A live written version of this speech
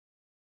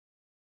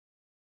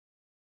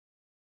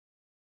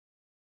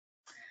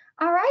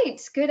All right,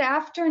 good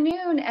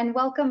afternoon and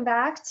welcome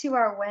back to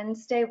our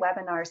Wednesday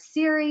webinar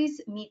series,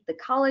 Meet the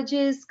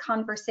Colleges,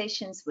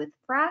 Conversations with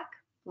FRAC,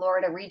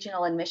 Florida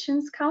Regional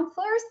Admissions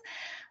Counselors.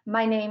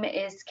 My name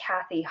is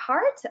Kathy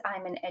Hart.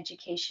 I'm an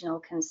educational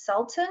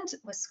consultant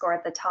with Score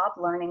at the Top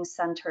Learning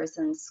Centers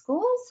and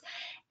Schools,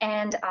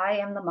 and I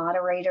am the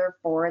moderator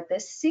for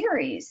this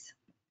series.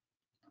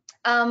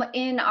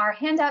 In our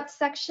handout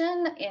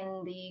section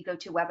in the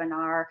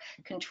GoToWebinar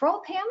control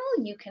panel,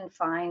 you can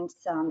find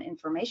some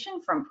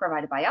information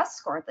provided by us,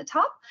 Score at the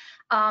Top.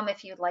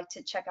 If you'd like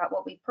to check out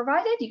what we've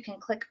provided, you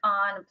can click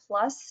on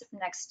plus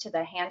next to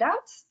the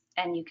handouts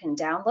and you can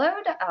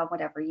download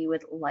whatever you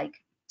would like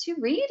to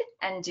read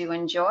and do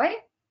enjoy.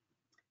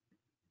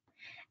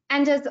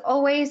 And as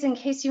always, in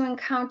case you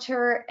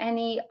encounter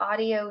any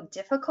audio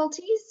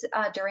difficulties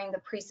during the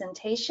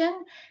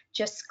presentation,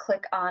 just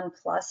click on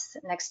plus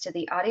next to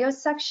the audio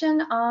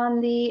section on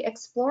the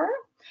Explorer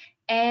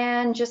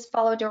and just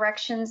follow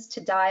directions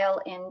to dial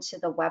into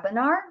the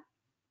webinar.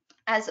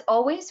 As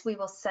always, we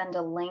will send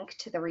a link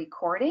to the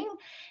recording,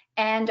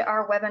 and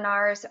our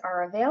webinars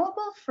are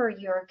available for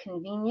your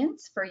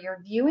convenience for your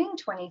viewing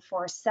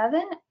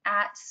 24/7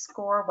 at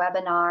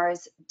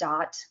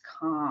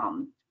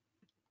scorewebinars.com.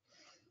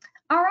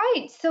 All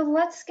right, so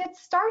let's get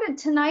started.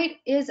 Tonight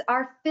is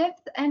our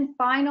fifth and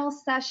final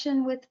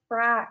session with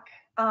FRAC.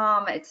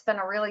 It's been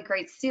a really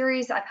great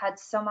series. I've had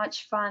so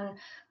much fun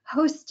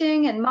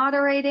hosting and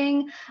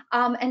moderating.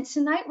 And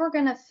tonight we're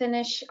going to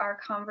finish our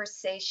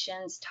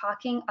conversations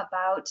talking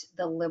about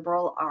the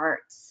liberal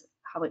arts,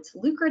 how it's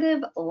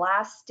lucrative,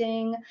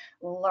 lasting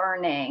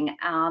learning.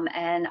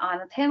 And on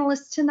the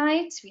panelists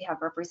tonight, we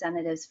have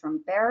representatives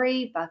from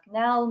Berry,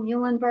 Bucknell,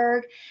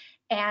 Muhlenberg,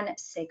 and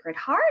Sacred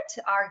Heart.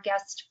 Our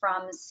guest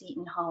from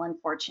Seton Hall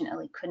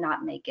unfortunately could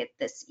not make it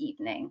this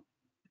evening.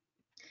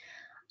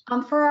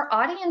 For our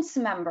audience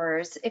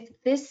members, if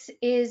this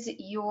is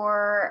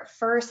your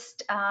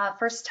first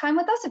time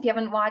with us, if you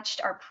haven't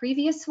watched our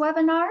previous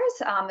webinars,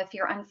 if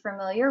you're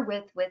unfamiliar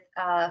with what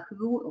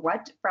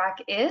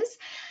FRAC is,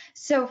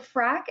 so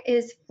FRAC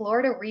is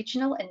Florida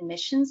Regional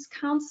Admissions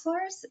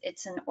Counselors.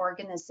 It's an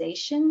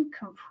organization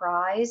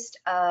comprised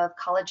of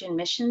college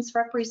admissions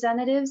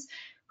representatives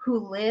who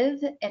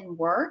live and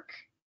work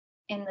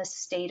in the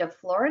state of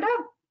Florida,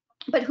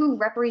 but who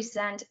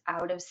represent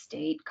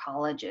out-of-state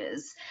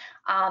colleges.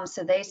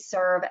 So they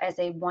serve as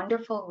a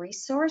wonderful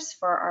resource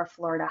for our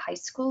Florida high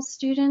school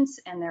students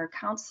and their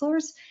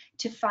counselors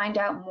to find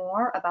out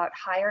more about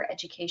higher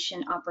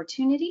education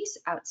opportunities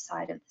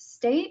outside of the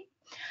state.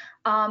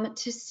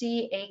 To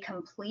see a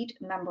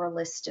complete member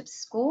list of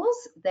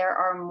schools, there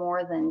are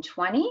more than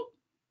 20,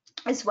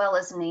 as well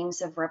as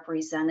names of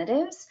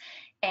representatives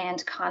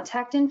and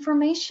contact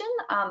information.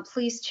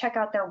 Please check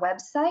out their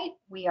website,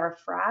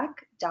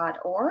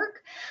 wearefrac.org.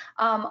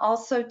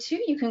 Also,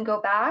 too, you can go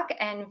back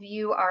and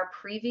view our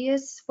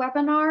previous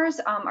webinars.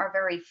 Our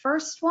very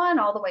first one,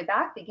 all the way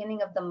back,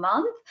 beginning of the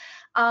month,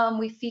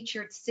 we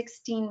featured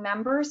 16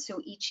 members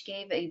who each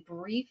gave a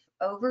brief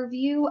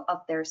overview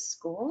of their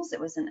schools.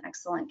 It was an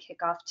excellent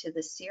kickoff to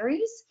the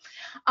series.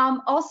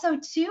 Also,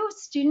 too,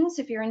 students,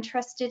 if you're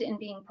interested in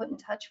being put in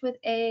touch with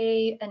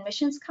an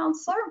admissions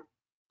counselor,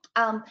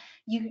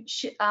 you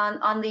should,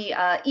 on the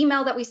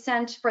email that we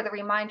sent for the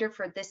reminder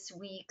for this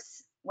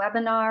week's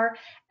webinar,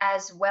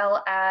 as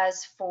well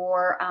as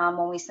for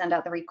when we send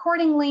out the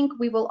recording link,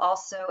 we will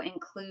also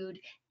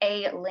include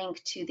a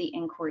link to the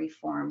inquiry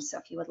form. So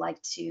if you would like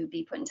to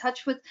be put in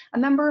touch with a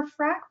member of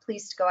FRAC,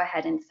 please go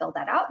ahead and fill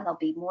that out and they'll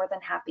be more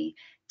than happy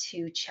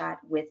to chat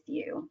with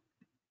you.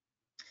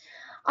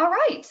 All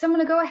right, so I'm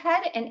going to go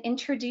ahead and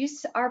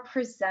introduce our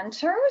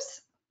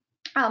presenters.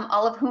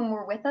 All of whom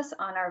were with us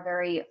on our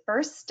very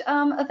first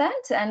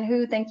event and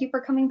who thank you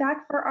for coming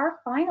back for our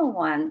final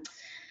one.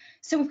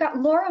 So we've got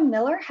Laura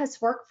Miller,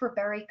 has worked for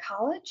Berry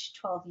College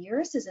 12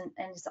 years and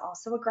is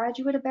also a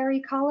graduate of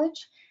Berry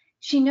College.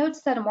 She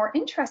notes that a more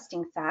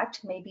interesting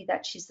fact may be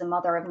that she's the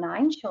mother of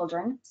 9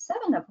 children,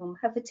 7 of whom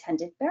have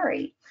attended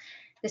Berry.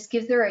 This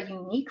gives her a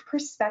unique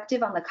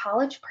perspective on the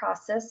college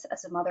process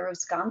as a mother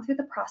who's gone through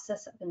the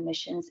process of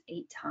admissions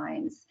 8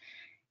 times.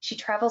 She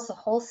travels the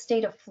whole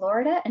state of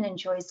Florida and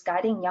enjoys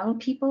guiding young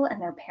people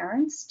and their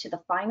parents to the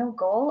final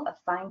goal of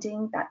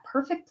finding that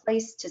perfect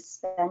place to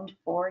spend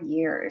 4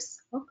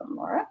 years. Welcome,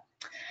 Laura.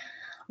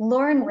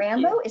 Lauren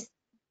Rambo is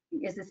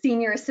the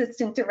Senior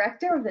Assistant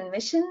Director of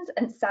Admissions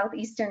and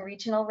Southeastern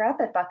Regional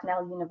Rep at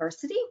Bucknell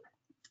University.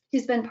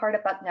 She's been part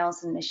of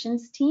Bucknell's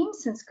admissions team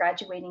since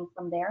graduating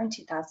from there in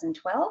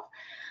 2012.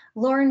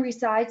 Lauren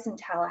resides in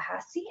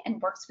Tallahassee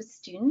and works with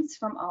students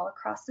from all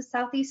across the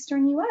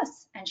southeastern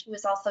U.S. And she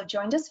was also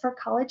joined us for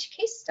college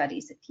case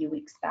studies a few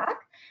weeks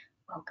back.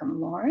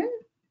 Welcome, Lauren.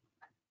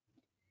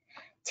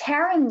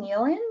 Tara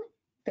Nealon,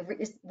 the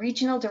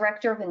Regional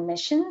Director of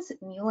Admissions,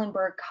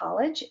 Muhlenberg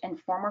College, and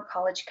former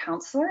college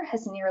counselor,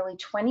 has nearly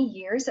 20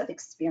 years of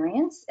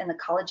experience in the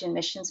college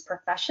admissions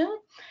profession.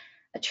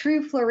 A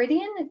true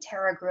Floridian,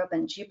 Tara grew up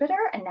in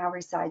Jupiter and now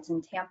resides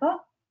in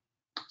Tampa.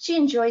 She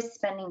enjoys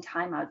spending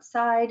time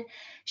outside.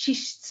 She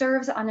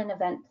serves on an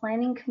event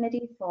planning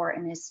committee for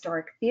an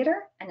historic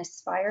theater and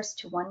aspires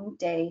to one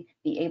day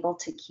be able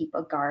to keep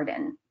a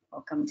garden.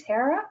 Welcome,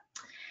 Tara.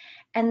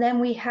 And then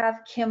we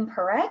have Kim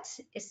Perrett,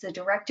 is the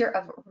Director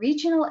of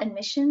Regional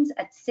Admissions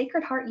at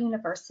Sacred Heart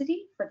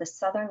University for the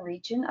Southern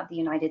region of the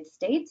United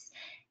States,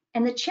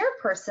 and the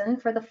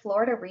chairperson for the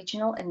Florida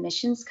Regional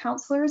Admissions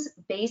Counselors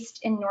based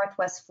in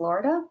Northwest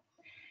Florida.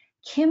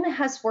 Kim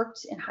has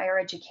worked in higher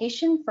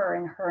education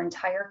for her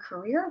entire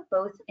career,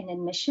 both in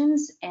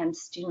admissions and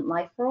student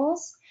life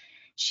roles.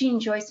 She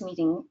enjoys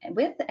meeting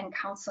with and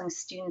counseling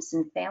students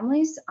and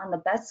families on the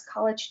best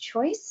college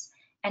choice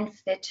and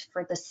fit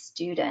for the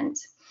student.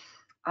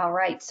 All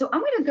right, so I'm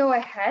going to go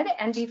ahead,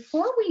 and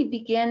before we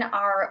begin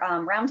our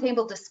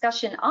roundtable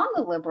discussion on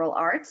the liberal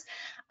arts,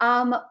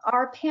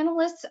 our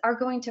panelists are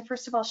going to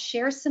first of all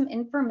share some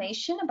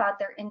information about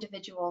their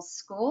individual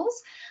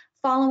schools.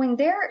 Following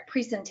their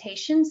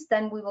presentations,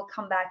 then we will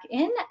come back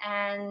in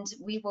and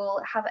we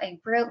will have a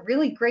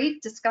really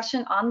great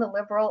discussion on the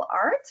liberal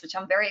arts, which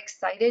I'm very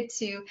excited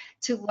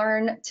to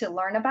learn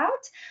about.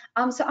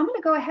 So I'm going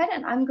to go ahead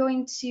and I'm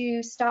going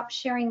to stop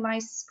sharing my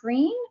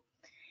screen.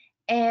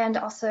 And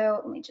also,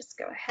 let me just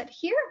go ahead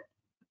here.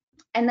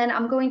 And then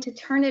I'm going to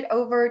turn it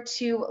over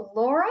to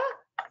Laura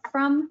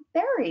from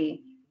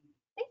Berry.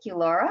 Thank you,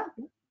 Laura.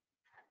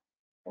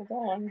 Hold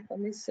on, let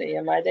me see,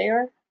 am I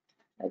there?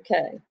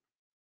 Okay.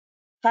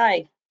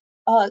 Hi,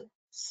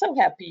 so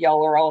happy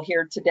y'all are all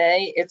here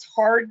today. It's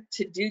hard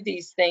to do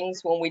these things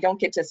when we don't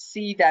get to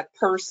see that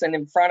person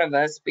in front of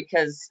us,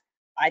 because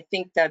I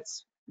think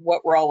that's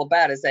what we're all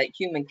about, is that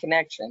human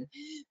connection.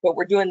 But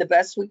we're doing the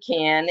best we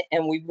can,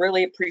 and we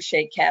really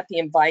appreciate Kathy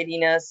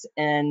inviting us,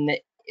 and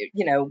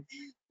you know,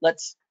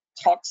 let's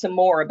talk some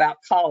more about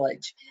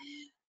college.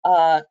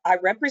 I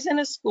represent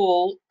a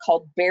school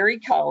called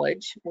Berry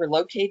College. We're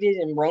located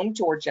in Rome,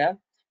 Georgia.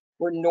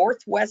 We're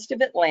northwest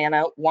of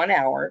Atlanta, 1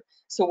 hour.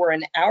 So we're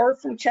an hour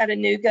from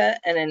Chattanooga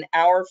and an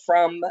hour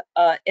from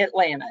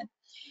Atlanta.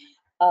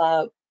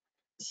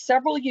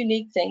 Several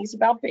unique things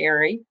about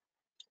Berry.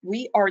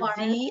 We are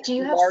the Do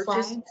you have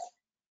largest. slides?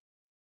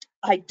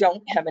 I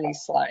don't have any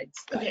slides.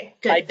 Okay,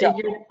 good. I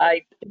don't.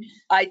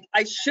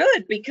 I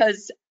should,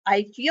 because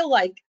I feel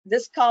like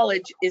this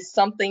college is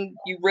something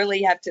you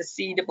really have to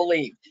see to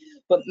believe.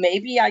 But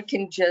maybe I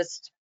can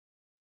just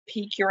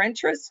pique your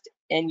interest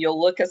and you'll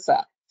look us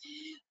up.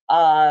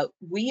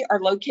 We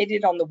are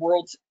located on the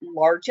world's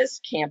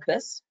largest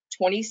campus,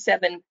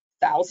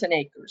 27,000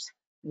 acres.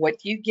 What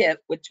do you get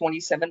with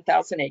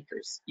 27,000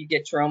 acres? You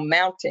get your own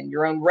mountain,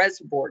 your own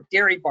reservoir,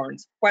 dairy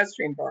barns,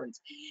 equestrian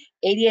barns,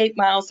 88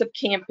 miles of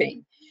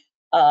camping.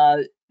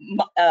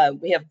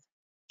 We have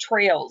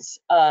trails.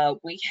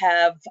 We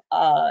have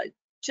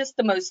just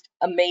the most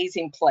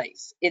amazing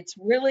place. It's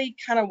really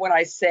kind of what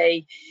I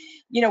say,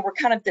 you know, we're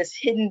kind of this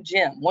hidden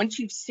gem. Once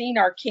you've seen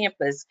our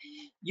campus,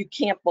 you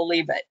can't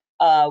believe it.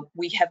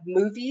 We have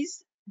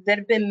movies that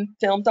have been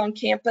filmed on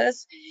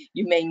campus.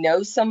 You may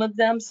know some of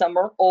them. Some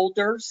are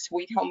older.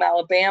 Sweet Home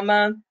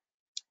Alabama,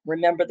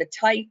 Remember the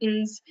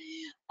Titans.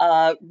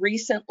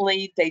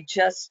 Recently, they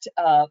just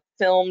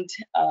filmed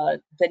the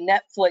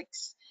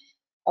Netflix,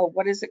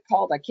 what is it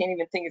called? I can't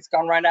even think, it's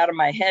gone right out of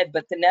my head,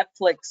 but the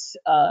Netflix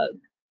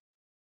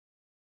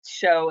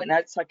show, and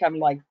that's like, I'm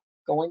like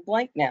going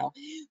blank now.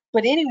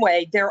 But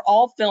anyway, they're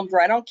all filmed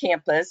right on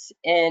campus,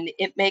 and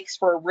it makes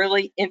for a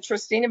really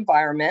interesting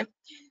environment.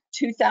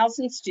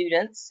 2,000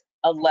 students,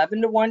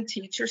 11-to-1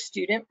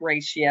 teacher-student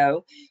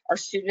ratio. Our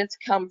students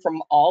come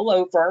from all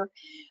over.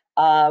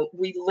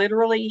 We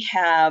literally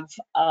have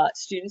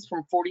students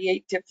from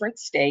 48 different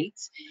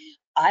states.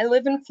 I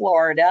live in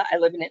Florida. I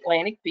live in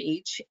Atlantic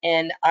Beach,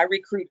 and I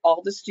recruit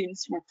all the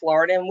students from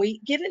Florida, and we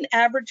get an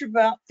average of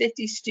about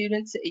 50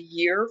 students a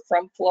year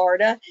from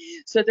Florida.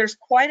 So there's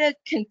quite a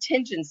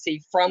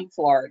contingency from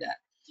Florida.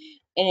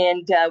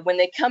 And when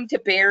they come to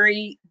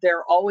Berry,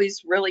 they're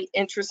always really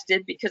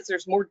interested because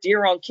there's more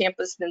deer on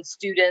campus than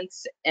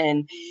students.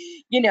 And,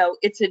 you know,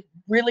 it's a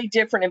really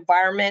different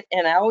environment.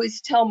 And I always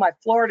tell my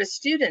Florida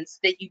students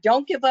that you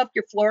don't give up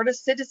your Florida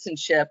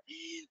citizenship,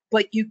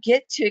 but you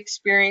get to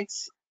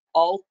experience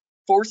all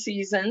 4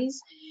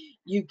 seasons.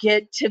 You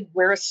get to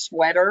wear a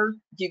sweater.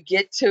 You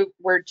get to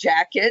wear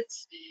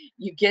jackets.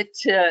 You get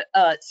to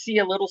see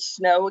a little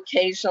snow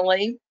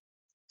occasionally.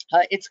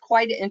 It's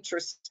quite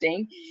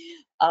interesting.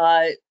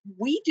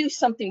 We do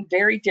something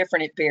very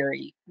different at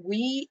Berry.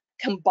 We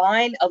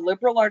combine a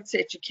liberal arts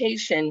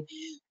education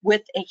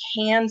with a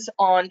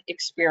hands-on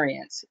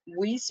experience.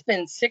 We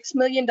spend $6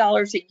 million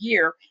a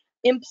year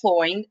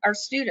employing our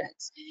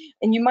students.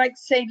 And you might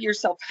say to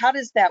yourself, how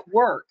does that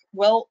work?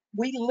 Well,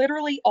 we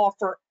literally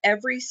offer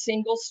every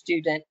single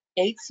student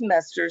 8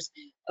 semesters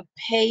of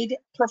paid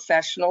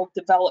professional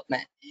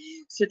development.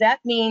 So that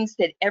means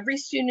that every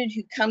student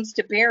who comes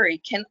to Berry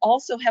can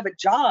also have a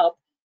job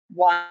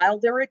while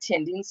they're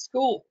attending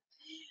school.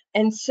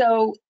 And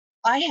so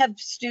I have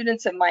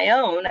students of my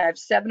own. I have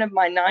 7 of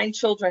my 9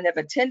 children have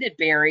attended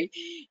Berry,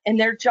 and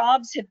their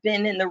jobs have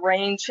been in the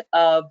range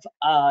of,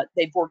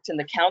 they've worked in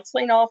the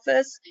counseling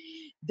office,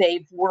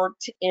 They've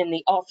worked in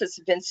the Office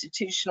of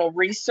Institutional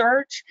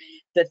Research,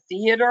 the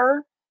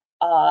theater.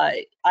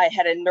 I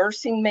had a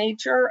nursing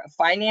major, a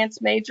finance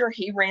major.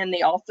 He ran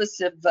the Office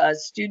of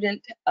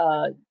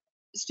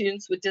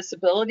Students with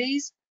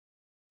Disabilities.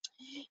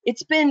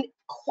 It's been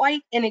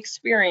quite an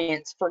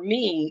experience for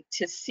me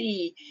to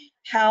see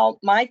how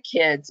my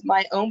kids,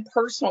 my own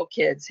personal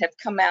kids, have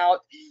come out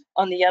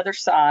on the other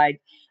side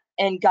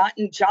and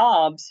gotten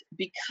jobs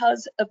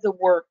because of the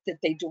work that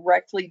they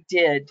directly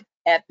did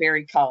at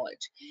Berry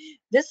College.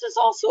 This is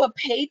also a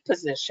paid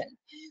position.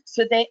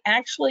 So they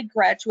actually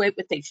graduate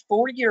with a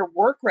 4-year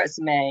work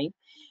resume.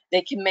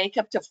 They can make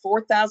up to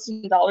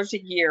 $4,000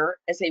 a year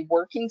as a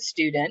working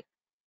student,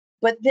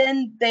 but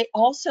then they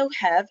also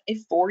have a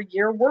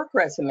 4-year work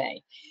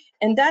resume.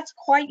 And that's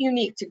quite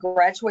unique to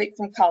graduate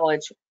from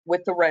college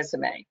with the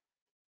resume.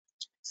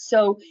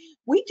 So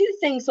we do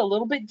things a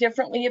little bit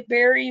differently at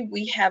Berry.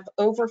 We have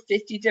over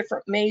 50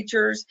 different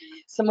majors.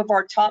 Some of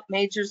our top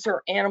majors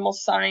are animal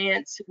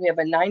science. We have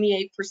a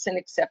 98%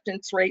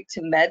 acceptance rate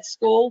to med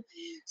school.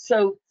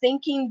 So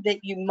thinking that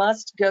you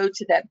must go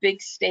to that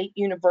big state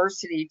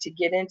university to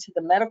get into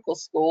the medical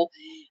school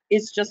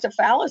is just a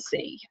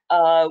fallacy.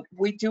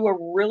 We do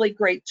a really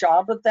great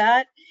job of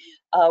that.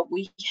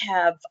 We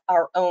have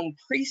our own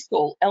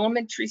preschool,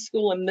 elementary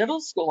school, and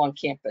middle school on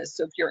campus.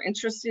 So if you're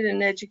interested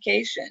in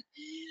education,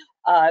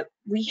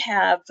 we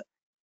have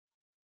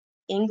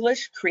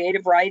English,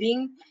 creative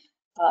writing.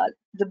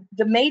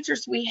 The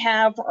majors we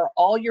have are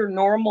all your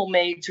normal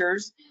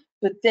majors,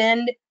 but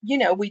then, you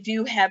know, we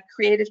do have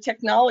creative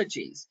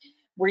technologies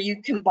where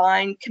you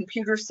combine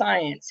computer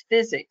science,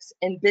 physics,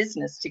 and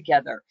business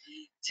together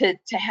to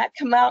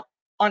come out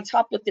on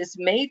top with this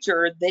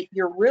major that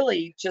you're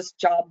really just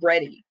job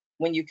ready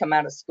when you come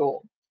out of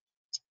school.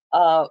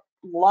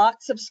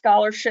 Lots of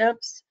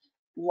scholarships,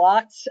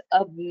 lots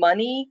of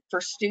money for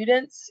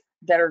students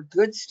that are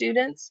good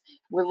students.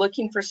 We're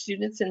looking for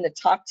students in the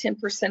top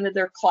 10% of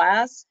their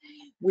class.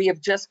 We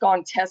have just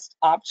gone test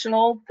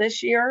optional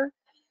this year.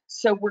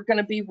 So we're going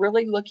to be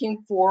really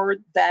looking for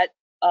that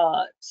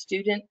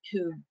student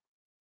who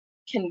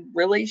can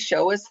really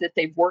show us that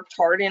they've worked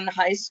hard in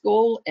high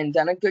school and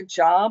done a good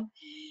job.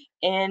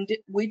 And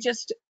we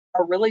just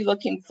are really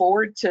looking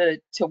forward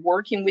to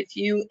working with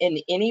you in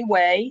any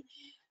way.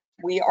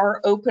 We are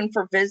open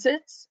for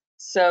visits,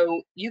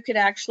 so you could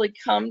actually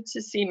come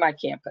to see my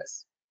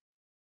campus.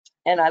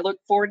 And I look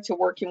forward to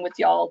working with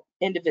y'all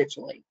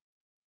individually.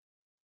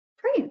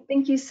 Great,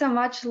 thank you so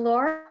much,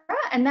 Laura.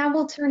 And now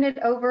we'll turn it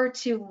over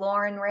to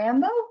Lauren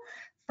Rambo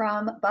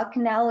from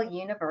Bucknell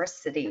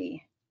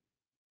University.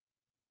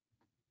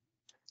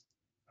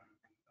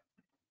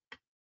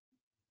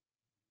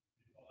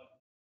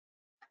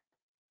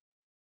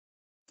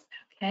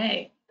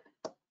 Okay.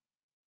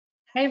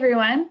 Hi,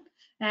 everyone.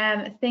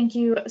 Thank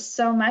you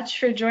so much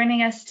for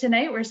joining us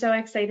tonight. We're so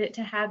excited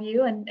to have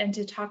you and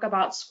to talk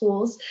about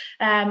schools.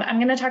 I'm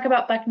going to talk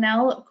about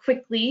Bucknell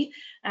quickly.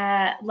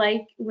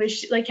 Like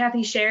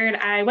Kathy shared,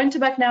 I went to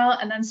Bucknell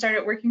and then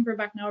started working for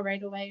Bucknell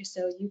right away,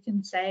 so you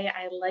can say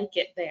I like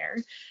it there.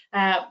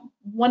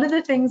 One of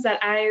the things that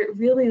I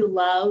really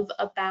love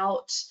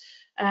about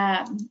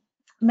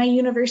my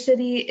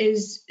university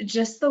is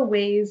just the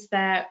ways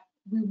that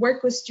we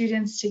work with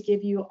students to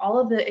give you all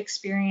of the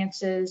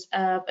experiences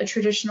of a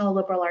traditional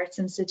liberal arts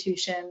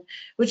institution,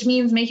 which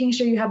means making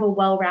sure you have a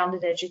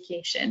well-rounded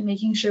education,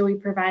 making sure we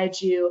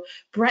provide you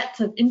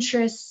breadth of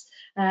interests,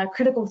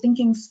 critical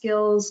thinking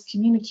skills,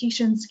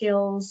 communication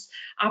skills,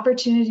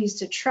 opportunities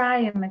to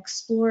try and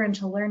explore and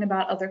to learn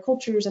about other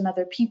cultures and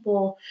other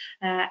people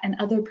and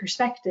other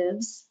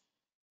perspectives.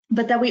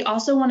 But that we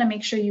also want to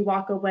make sure you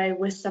walk away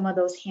with some of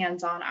those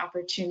hands-on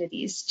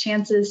opportunities,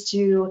 chances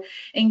to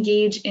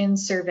engage in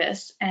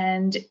service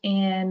and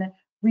in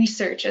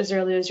research as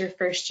early as your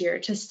first year,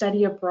 to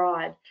study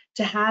abroad,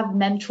 to have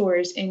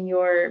mentors in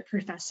your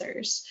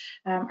professors.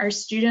 Our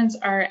students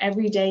are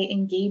every day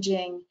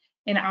engaging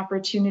in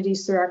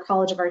opportunities through our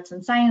College of Arts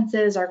and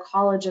Sciences, our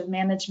College of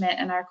Management,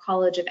 and our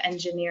College of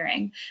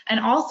Engineering. And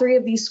all three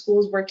of these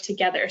schools work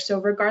together. So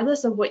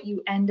regardless of what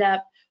you end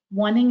up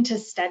wanting to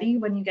study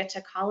when you get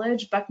to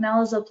college,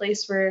 Bucknell is a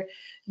place where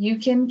you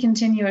can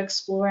continue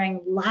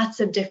exploring lots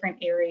of different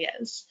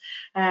areas.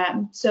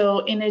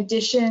 So in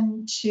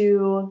addition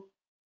to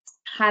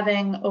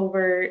having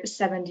over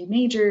 70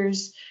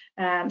 majors,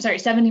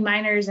 70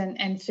 minors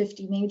and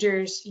 50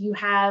 majors, you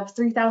have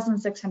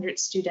 3,600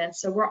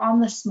 students. So we're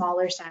on the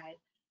smaller side,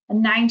 a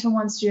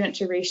 9-to-1 student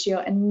to ratio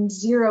and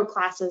 0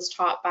 classes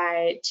taught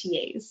by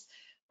TAs.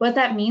 What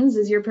that means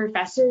is your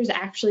professors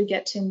actually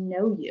get to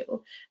know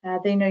you.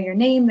 They know your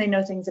name, they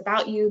know things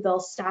about you, they'll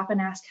stop and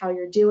ask how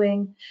you're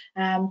doing.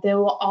 They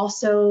will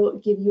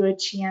also give you a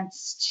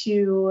chance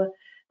to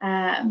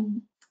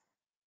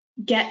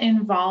get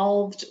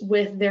involved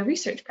with their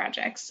research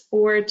projects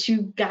or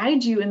to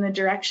guide you in the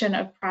direction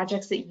of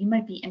projects that you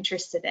might be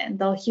interested in.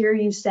 They'll hear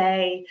you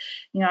say,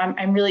 you know,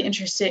 I'm really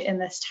interested in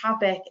this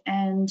topic,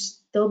 and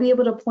they'll be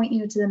able to point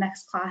you to the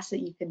next class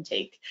that you can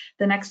take,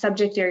 the next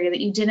subject area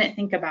that you didn't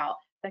think about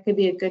that could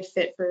be a good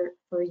fit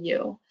for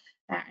you.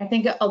 I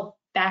think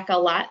back a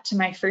lot to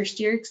my first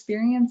year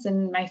experience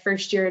and my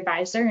first year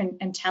advisor,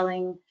 and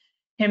telling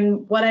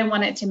him what I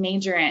wanted to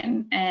major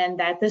in and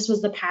that this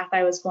was the path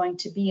I was going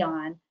to be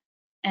on.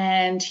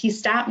 And he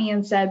stopped me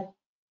and said,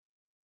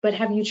 but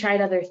have you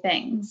tried other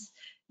things?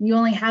 You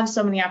only have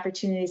so many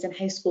opportunities in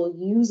high school.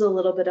 Use a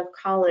little bit of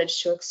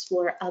college to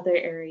explore other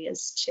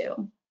areas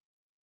too.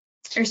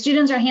 Our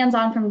students are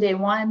hands-on from day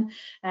one.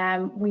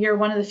 We are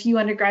one of the few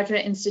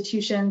undergraduate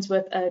institutions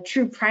with a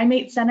true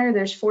primate center.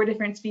 There's 4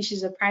 different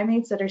species of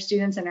primates that our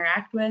students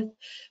interact with.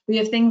 We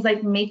have things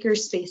like maker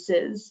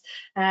spaces.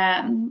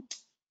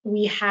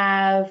 We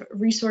have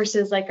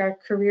resources like our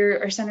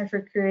Center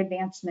for Career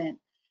Advancement.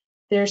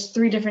 There's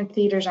 3 different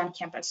theaters on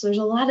campus. So there's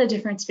a lot of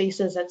different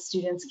spaces that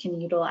students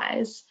can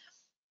utilize.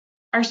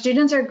 Our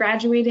students are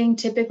graduating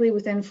typically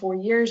within 4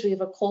 years. We have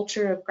a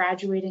culture of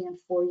graduating in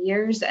 4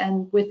 years,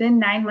 and within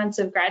 9 months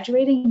of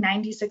graduating,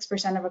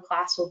 96% of a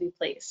class will be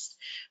placed.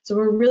 So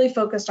we're really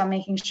focused on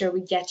making sure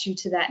we get you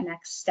to that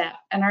next step.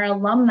 And our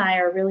alumni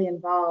are really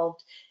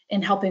involved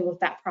in helping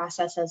with that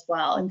process as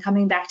well, and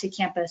coming back to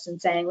campus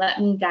and saying, let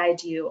me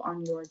guide you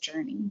on your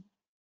journey.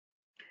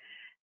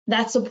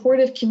 That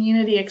supportive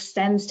community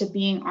extends to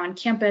being on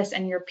campus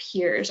and your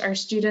peers. Our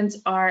students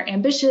are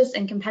ambitious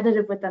and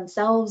competitive with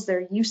themselves.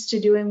 They're used to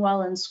doing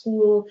well in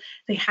school.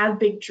 They have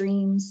big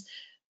dreams,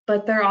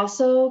 but they're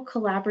also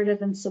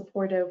collaborative and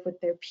supportive with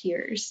their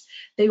peers.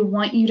 They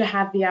want you to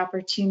have the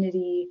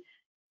opportunity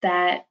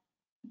that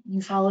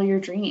you follow your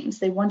dreams.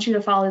 They want you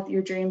to follow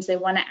your dreams. They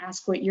want to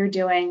ask what you're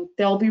doing.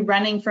 They'll be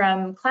running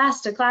from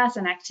class to class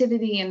and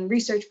activity and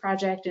research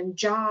project and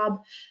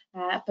job,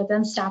 but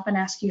then stop and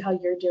ask you how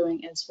you're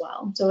doing as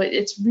well. So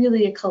it's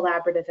really a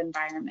collaborative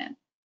environment.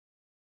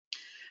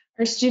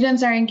 Our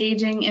students are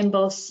engaging in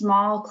both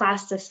small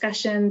class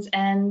discussions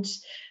and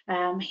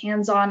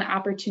hands-on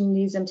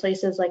opportunities in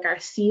places like our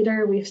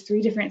theater. We have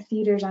 3 different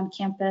theaters on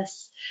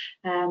campus,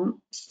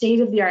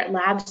 state-of-the-art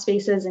lab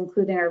spaces,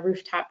 including our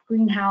rooftop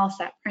greenhouse,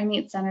 that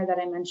primate center that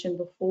I mentioned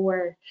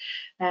before,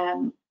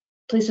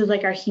 places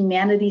like our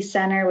humanities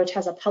center, which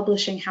has a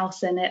publishing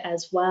house in it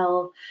as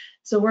well.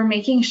 So we're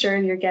making sure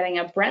you're getting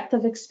a breadth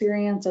of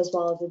experience as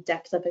well as a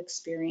depth of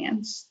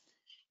experience.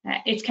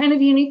 It's kind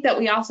of unique that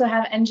we also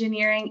have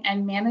engineering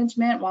and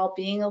management while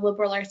being a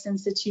liberal arts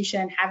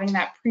institution. Having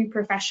that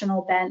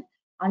pre-professional bent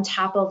on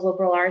top of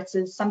liberal arts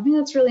is something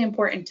that's really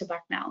important to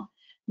Bucknell.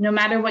 No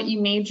matter what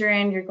you major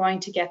in, you're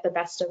going to get the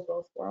best of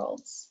both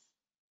worlds.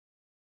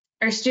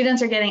 Our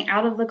students are getting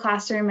out of the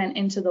classroom and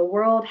into the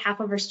world.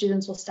 Half of our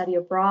students will study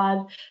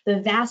abroad.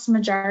 The vast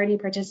majority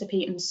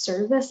participate in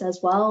service as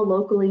well,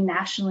 locally,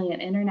 nationally,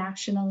 and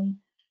internationally.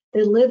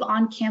 They live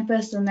on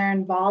campus and they're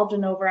involved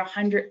in over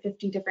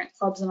 150 different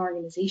clubs and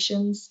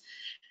organizations.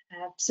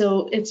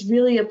 So it's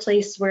really a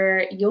place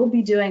where you'll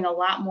be doing a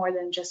lot more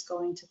than just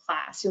going to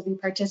class. You'll be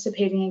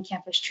participating in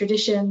campus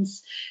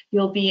traditions.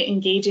 You'll be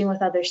engaging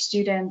with other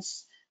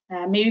students,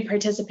 maybe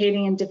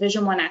participating in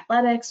Division I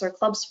athletics or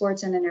club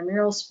sports and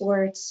intramural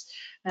sports,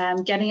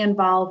 getting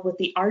involved with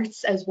the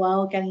arts as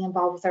well, getting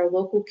involved with our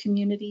local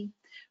community.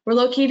 We're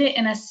located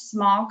in a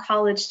small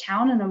college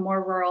town in a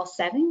more rural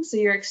setting, so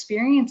your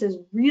experience is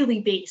really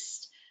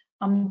based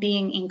on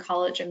being in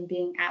college and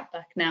being at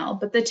Bucknell.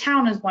 But the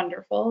town is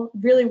wonderful,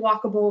 really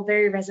walkable,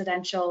 very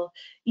residential,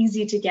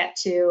 easy to get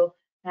to,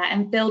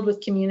 and filled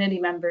with community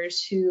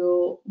members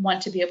who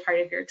want to be a part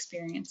of your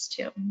experience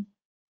too.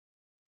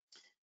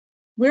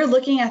 We're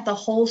looking at the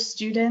whole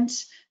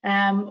student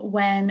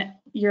when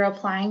you're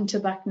applying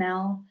to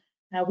Bucknell.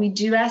 We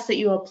do ask that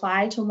you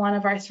apply to one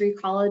of our 3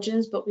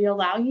 colleges, but we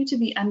allow you to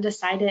be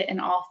undecided in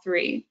all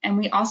 3. And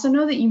we also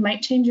know that you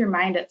might change your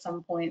mind at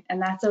some point,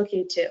 and that's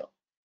okay too.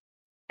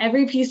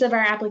 Every piece of our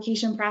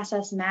application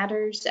process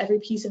matters, every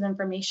piece of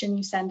information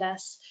you send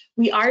us.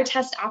 We are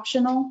test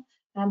optional,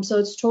 so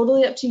it's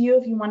totally up to you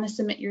if you want to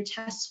submit your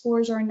test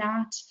scores or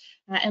not.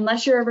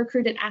 Unless you're a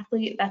recruited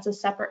athlete, that's a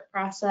separate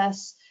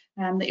process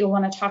that you'll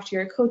want to talk to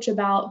your coach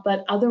about,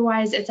 but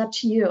otherwise it's up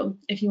to you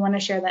if you want to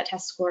share that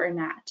test score or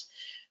not.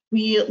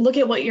 We look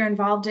at what you're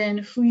involved in,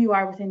 who you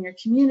are within your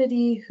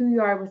community, who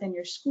you are within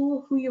your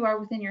school, who you are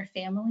within your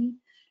family,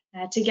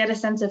 to get a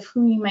sense of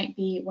who you might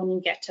be when you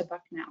get to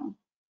Bucknell.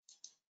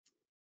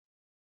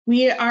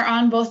 We are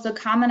on both the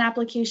common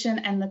application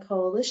and the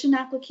coalition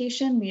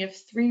application. We have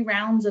 3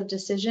 rounds of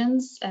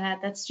decisions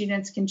that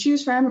students can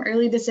choose from.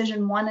 Early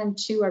decision 1 and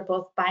 2 are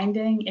both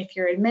binding. If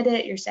you're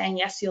admitted, you're saying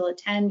yes, you'll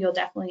attend, you'll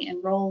definitely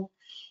enroll.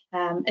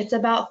 It's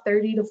about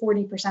 30 to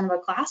 40% of a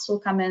class will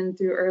come in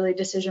through early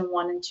decision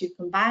 1 and 2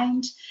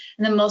 combined,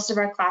 and then most of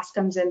our class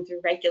comes in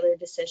through regular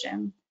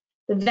decision.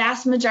 The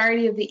vast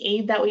majority of the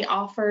aid that we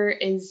offer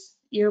is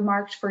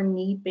earmarked for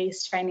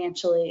need-based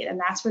financial aid, and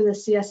that's where the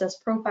CSS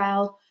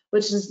profile,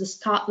 which is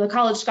the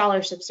College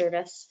Scholarship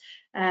Service,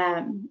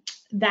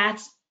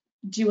 that's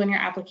due when your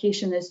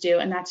application is due,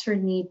 and that's for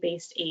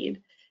need-based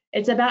aid.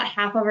 It's about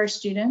half of our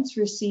students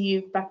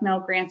receive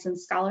Bucknell grants and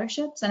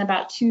scholarships, and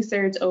about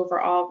 2/3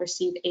 overall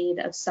receive aid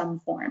of some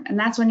form. And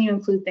that's when you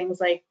include things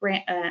like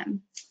grant,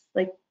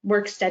 like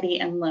work study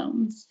and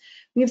loans.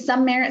 We have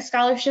some merit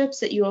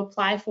scholarships that you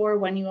apply for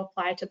when you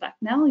apply to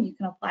Bucknell. You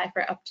can apply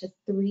for up to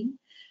 3,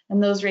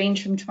 and those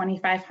range from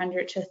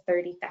 $2,500 to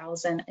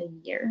 $30,000 a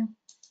year.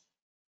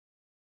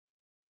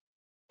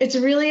 It's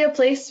really a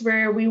place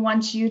where we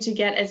want you to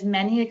get as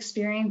many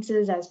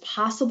experiences as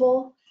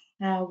possible.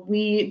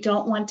 We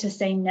don't want to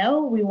say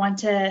no, we want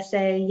to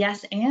say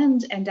yes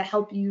and to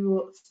help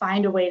you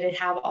find a way to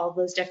have all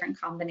those different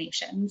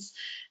combinations.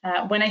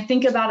 When I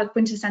think about a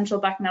quintessential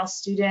Bucknell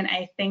student,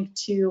 I think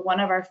to one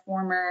of our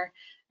former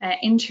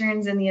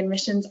interns in the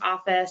admissions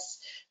office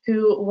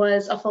who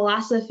was a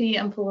philosophy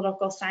and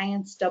political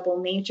science double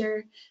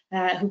major,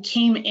 who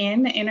came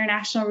in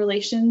international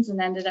relations and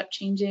ended up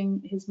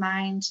changing his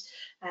mind.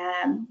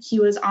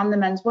 He was on the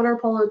men's water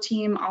polo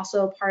team,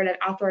 also part of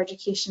outdoor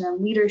education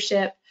and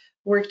leadership,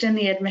 worked in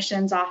the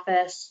admissions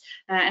office,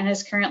 and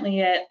is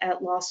currently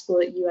at law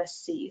school at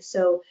USC.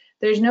 So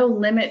there's no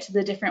limit to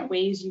the different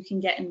ways you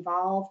can get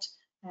involved.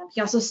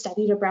 He also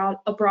studied abroad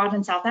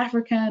in South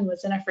Africa and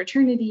was in a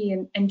fraternity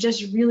and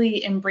just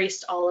really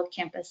embraced all of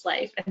campus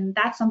life. And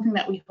that's something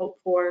that we hope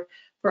for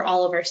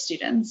all of our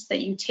students, that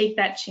you take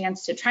that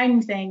chance to try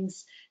new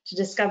things, to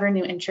discover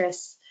new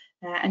interests,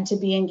 and to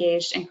be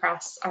engaged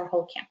across our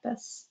whole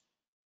campus.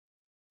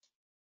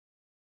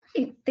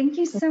 Great. Thank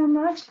you so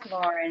much,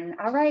 Lauren.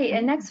 All right,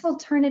 and next we'll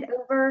turn it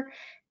over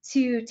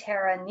to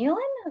Tara Nealon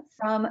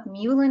from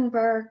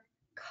Muhlenberg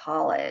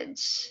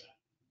College.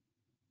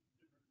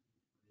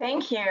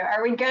 Thank you.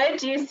 Are we good?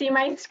 Do you see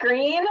my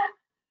screen?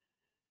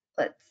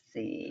 Let's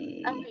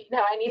see. Okay, no,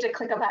 I need to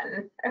click a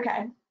button.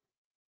 Okay.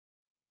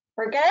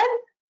 We're good?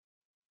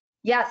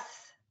 Yes.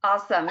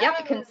 Awesome. Yep,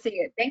 I can see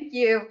it. Thank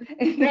you.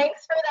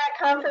 Thanks for that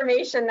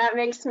confirmation. That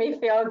makes me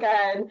feel good.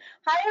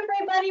 Hi,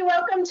 everybody.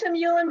 Welcome to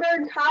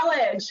Muhlenberg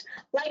College.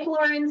 Like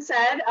Lauren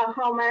said, a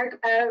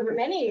hallmark of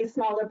many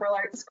small liberal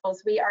arts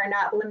schools, we are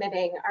not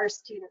limiting our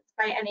students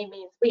by any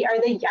means. We are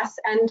the yes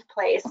and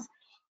place.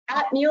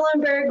 At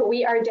Muhlenberg,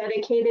 we are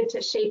dedicated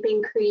to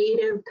shaping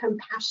creative,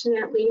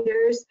 compassionate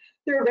leaders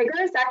through a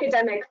rigorous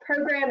academic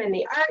program in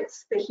the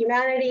arts, the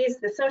humanities,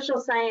 the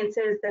social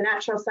sciences, the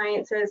natural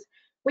sciences.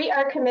 We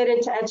are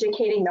committed to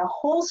educating the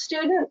whole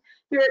student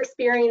through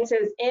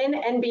experiences in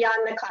and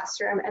beyond the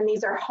classroom, and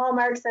these are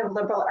hallmarks of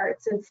liberal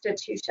arts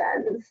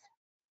institutions.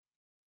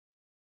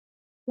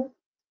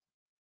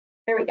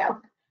 There we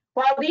go.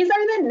 While these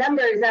are the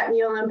numbers at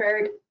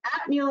Muhlenberg,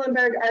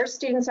 our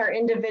students are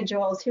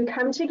individuals who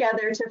come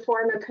together to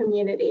form a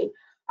community.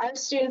 Our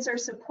students are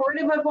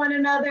supportive of one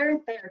another,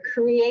 they are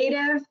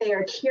creative, they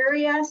are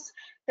curious,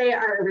 they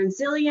are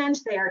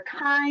resilient, they are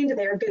kind,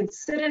 they are good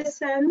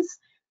citizens.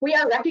 We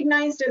are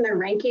recognized in the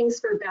rankings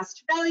for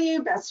best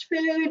value, best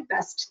food,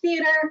 best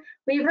theater.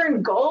 We've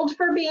earned gold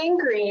for being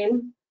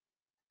green,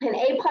 an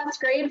A+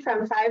 grade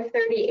from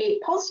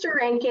 538 pollster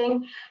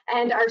ranking,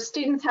 and our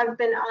students have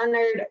been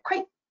honored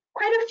quite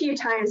a few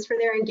times for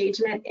their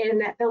engagement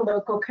in the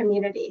local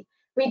community.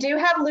 We do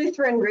have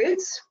Lutheran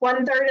roots.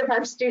 1/3 of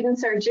our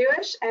students are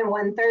Jewish and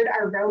 1/3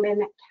 are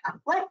Roman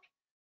Catholic.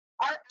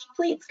 Our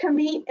athletes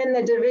compete in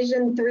the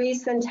Division III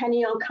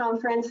Centennial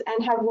Conference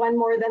and have won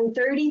more than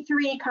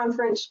 33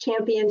 conference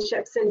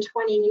championships in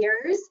 20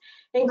 years,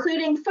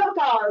 including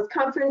football as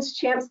conference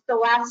champs the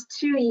last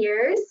 2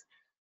 years.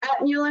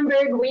 At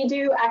Muhlenberg, we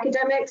do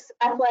academics,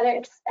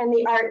 athletics, and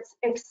the arts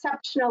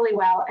exceptionally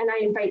well, and I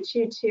invite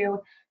you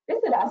to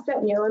visit us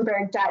at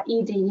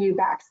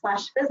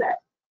muhlenberg.edu/visit.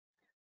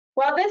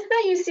 While this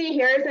that you see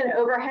here is an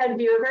overhead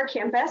view of our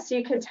campus,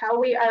 you can tell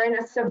we are in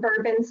a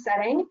suburban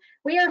setting.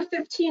 We are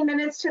 15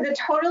 minutes to the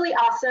totally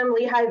awesome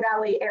Lehigh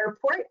Valley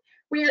Airport.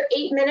 We are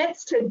 8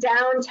 minutes to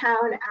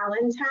downtown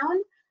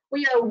Allentown.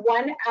 We are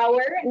 1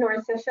 hour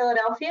north of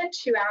Philadelphia,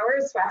 2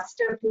 hours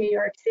west of New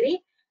York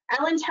City.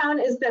 Allentown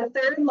is the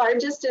 3rd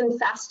largest and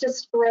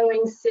fastest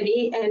growing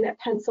city in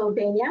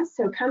Pennsylvania,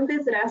 so come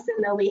visit us in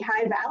the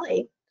Lehigh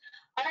Valley.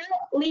 Our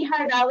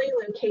Lehigh Valley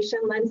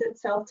location lends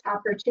itself to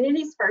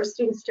opportunities for our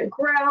students to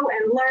grow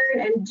and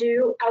learn and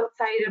do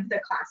outside of the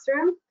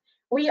classroom.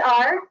 We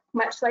are,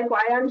 much like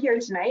why I'm here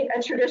tonight,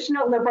 a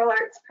traditional liberal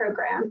arts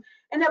program.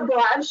 In a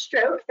broad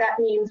stroke, that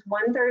means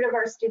 1/3 of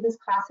our students'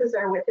 classes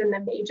are within the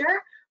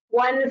major,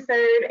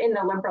 1/3 in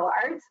the liberal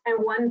arts,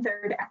 and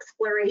 1/3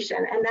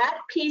 exploration. And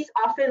that piece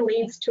often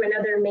leads to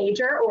another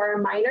major or a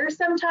minor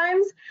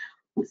sometimes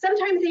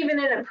even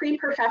in a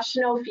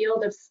pre-professional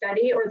field of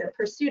study or the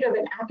pursuit of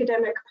an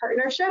academic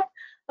partnership,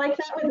 like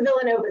that with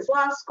Villanova's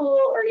Law School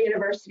or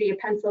University of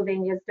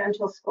Pennsylvania's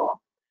Dental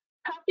School.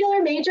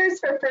 Popular majors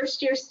for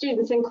first-year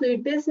students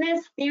include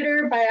business,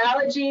 theater,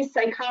 biology,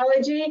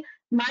 psychology.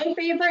 My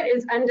favorite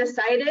is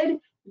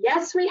undecided.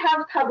 Yes, we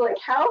have public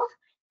health.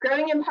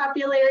 Growing in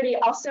popularity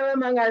also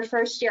among our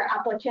first-year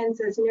applicants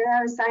is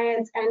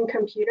neuroscience and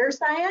computer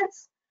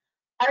science.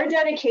 Our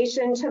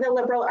dedication to the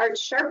liberal arts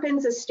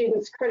sharpens a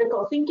student's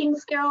critical thinking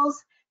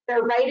skills,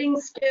 their writing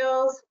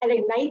skills, and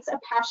ignites a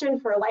passion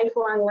for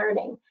lifelong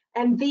learning.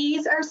 And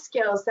these are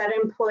skills that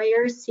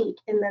employers seek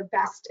in the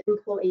best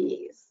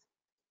employees.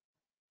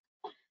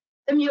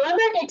 The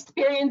Muhlenberg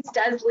experience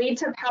does lead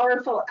to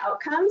powerful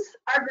outcomes.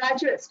 Our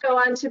graduates go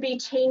on to be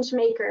change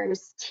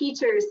makers,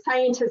 teachers,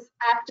 scientists,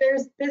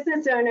 actors,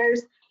 business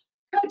owners,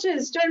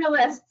 coaches,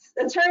 journalists,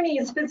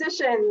 attorneys,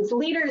 physicians,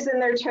 leaders in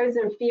their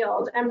chosen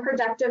field, and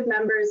productive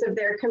members of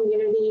their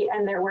community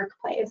and their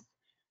workplace.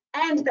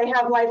 And they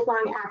have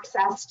lifelong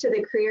access to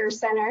the Career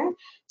Center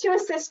to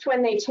assist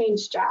when they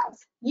change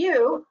jobs.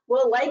 You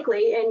will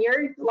likely in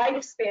your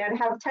lifespan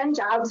have 10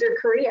 jobs or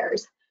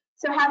careers.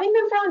 So having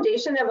the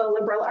foundation of a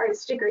liberal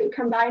arts degree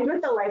combined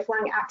with the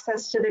lifelong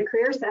access to the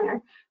Career Center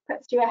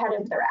puts you ahead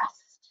of the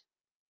rest.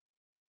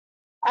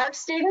 Our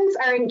students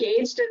are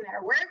engaged in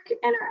their work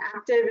and are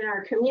active in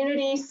our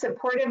community,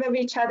 supportive of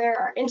each other,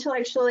 are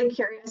intellectually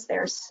curious,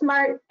 they're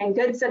smart and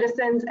good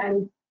citizens,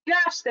 and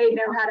gosh, they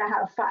know how to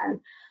have fun.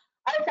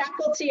 Our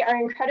faculty are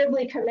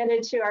incredibly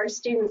committed to our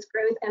students'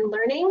 growth and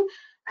learning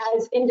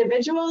as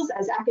individuals,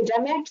 as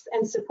academics,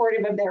 and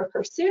supportive of their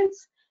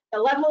pursuits. The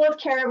level of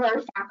care of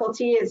our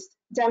faculty is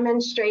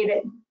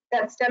demonstrated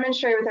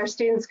with our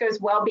students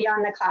goes well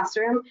beyond the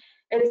classroom.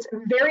 It's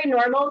very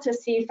normal to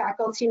see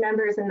faculty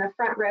members in the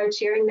front row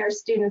cheering their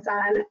students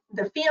on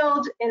the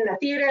field, in the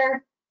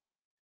theater,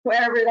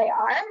 wherever they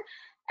are.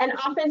 And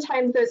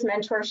oftentimes those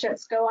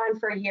mentorships go on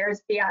for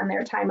years beyond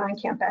their time on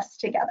campus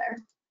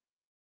together.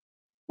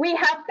 We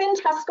have been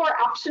test score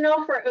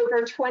optional for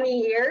over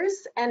 20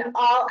 years, and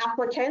all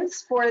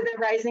applicants, for the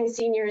rising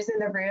seniors in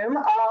the room,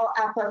 all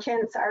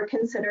applicants are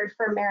considered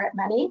for merit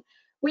money.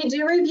 We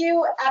do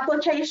review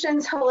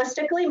applications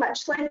holistically,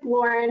 much like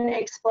Lauren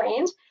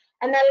explained,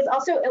 and that is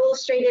also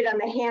illustrated on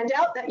the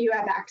handout that you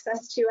have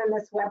access to in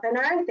this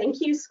webinar.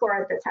 Thank you,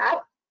 score at the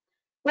top.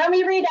 When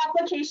we read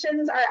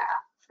applications,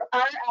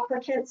 our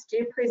applicants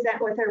do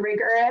present with a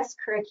rigorous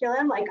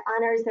curriculum like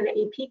honors and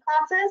AP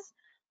classes.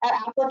 Our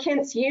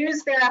applicants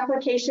use their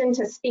application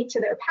to speak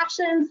to their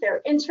passions,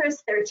 their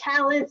interests, their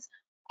talents,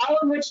 all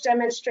of which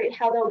demonstrate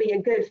how they'll be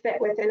a good fit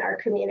within our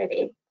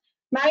community.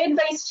 My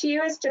advice to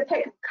you is to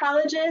pick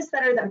colleges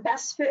that are the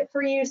best fit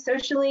for you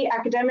socially,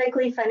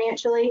 academically,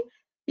 financially.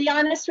 Be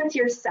honest with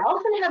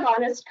yourself and have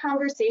honest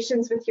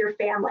conversations with your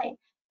family.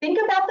 Think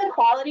about the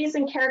qualities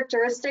and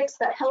characteristics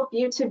that help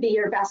you to be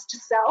your best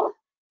self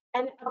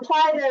and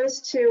apply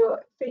those to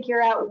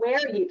figure out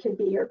where you can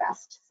be your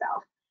best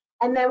self.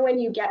 And then when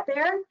you get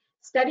there,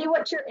 study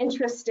what you're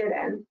interested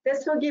in.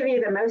 This will give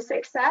you the most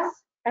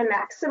success and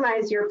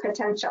maximize your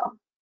potential.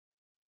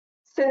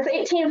 Since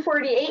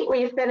 1848,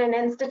 we've been an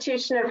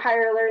institution of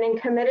higher learning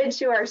committed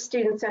to our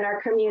students and our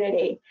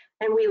community,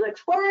 and we look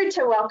forward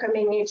to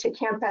welcoming you to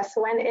campus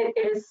when it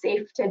is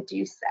safe to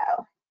do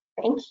so.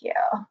 Thank you.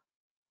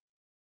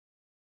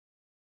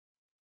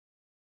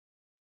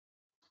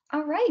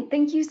 All right,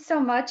 thank you so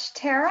much,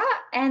 Tara.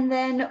 And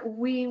then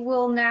we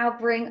will now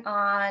bring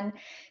on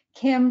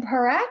Kim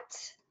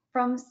Perrett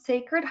from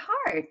Sacred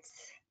Heart.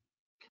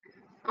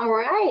 All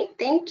right,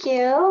 thank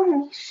you. Let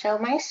me show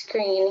my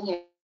screen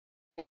here.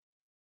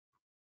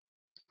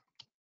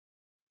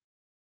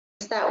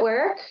 Does that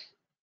work?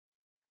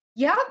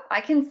 Yep, I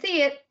can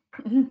see it.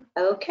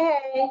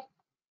 Okay.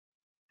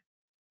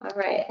 All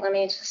right, let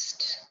me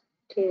just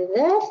do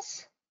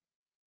this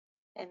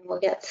and we'll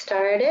get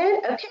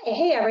started. Okay,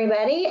 hey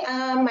everybody.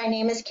 My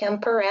name is Kim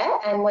Perrett.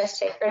 I'm with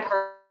Sacred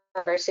Heart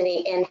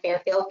University in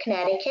Fairfield,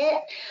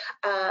 Connecticut.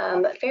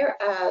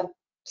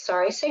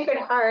 Sacred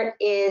Heart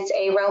is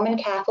a Roman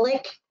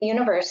Catholic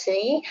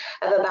university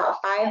of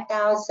about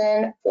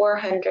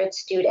 5,400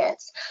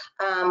 students.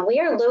 We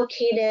are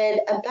located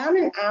about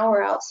an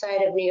hour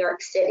outside of New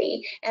York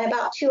City and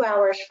about 2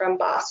 hours from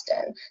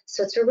Boston.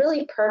 So it's a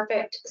really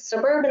perfect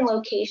suburban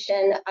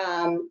location,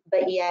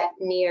 but yet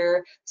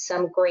near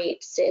some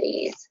great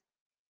cities.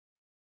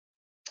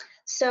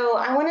 So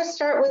I want to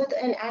start with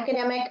an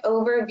academic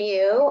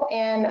overview,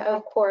 and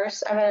of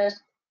course I'm going to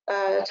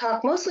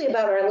talk mostly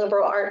about our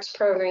liberal arts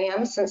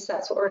program, since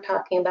that's what we're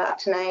talking about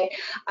tonight.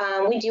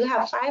 We do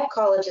have 5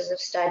 colleges of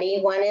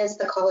study. One is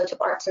the College of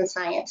Arts and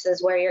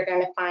Sciences, where you're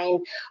going to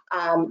find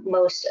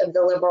most of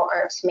the liberal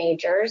arts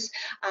majors.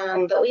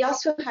 But we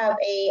also have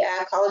a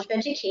College of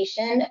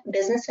Education,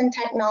 Business and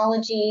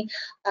Technology,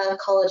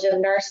 College of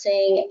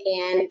Nursing,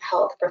 and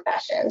Health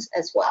Professions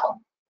as well.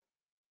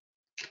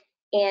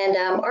 And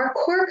our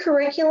core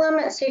curriculum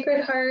at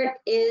Sacred Heart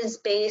is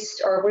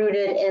based or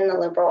rooted in the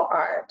liberal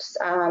arts.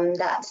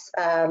 That's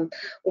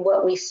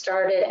what we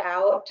started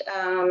out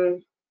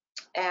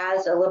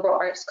as a liberal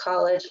arts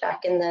college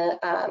back in the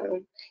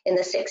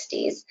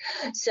 60s.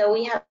 So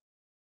we have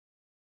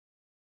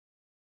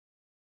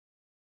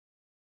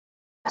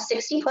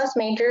 60 plus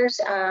majors,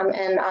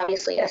 and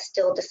obviously a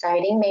still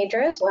deciding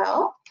major as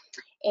well,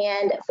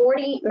 and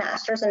 40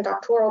 master's and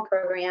doctoral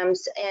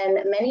programs, and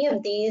many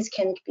of these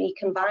can be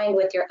combined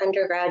with your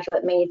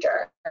undergraduate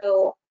major.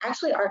 So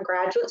actually our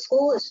graduate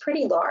school is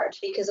pretty large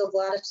because a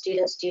lot of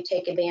students do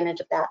take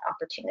advantage of that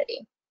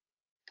opportunity.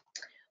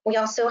 We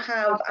also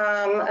have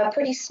a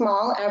pretty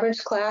small average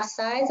class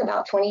size,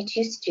 about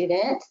 22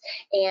 students,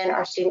 and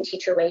our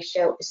student-teacher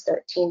ratio is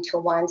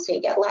 13:1, so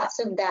you get lots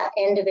of that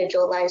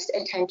individualized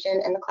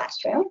attention in the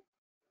classroom.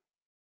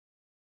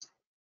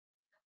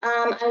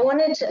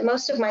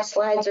 Most of my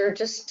slides are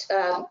just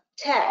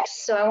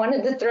text, so I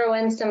wanted to throw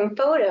in some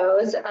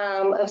photos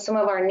of some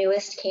of our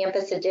newest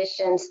campus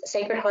additions.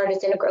 Sacred Heart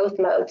is in a growth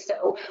mode,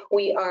 so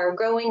we are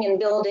growing and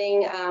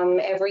building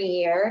every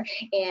year,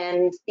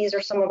 and these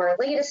are some of our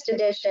latest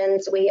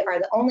additions. We are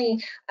the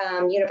only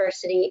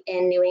university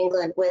in New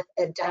England with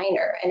a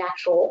diner, an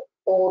actual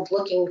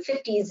old-looking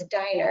 50s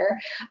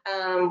diner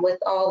with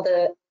all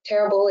the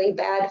terribly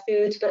bad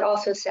foods, but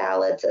also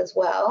salads as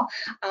well.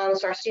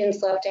 So our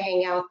students love to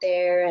hang out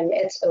there, and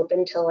it's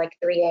open till like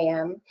 3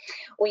 a.m.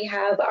 We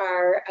have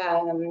our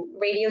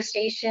radio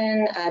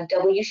station,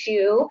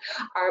 WSHU,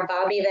 our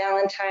Bobby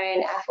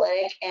Valentine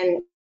Athletic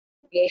and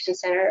Recreation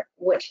Center,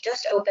 which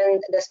just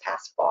opened this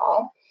past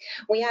fall.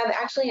 We have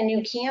actually a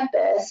new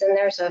campus, and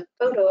there's a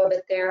photo of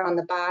it there on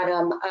the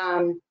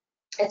bottom.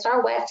 It's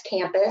our West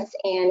campus,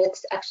 and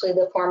it's actually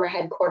the former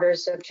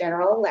headquarters of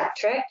General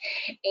Electric,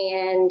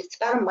 and it's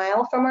about a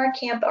mile from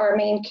our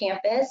main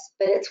campus,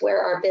 but it's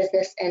where our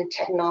business and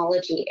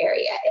technology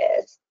area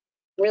is,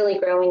 really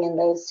growing in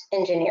those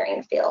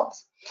engineering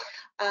fields.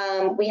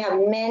 We have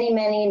many,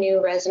 many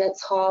new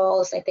residence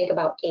halls, I think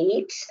about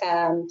 8.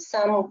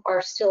 Some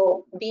are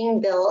still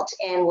being built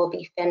and will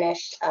be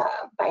finished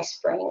by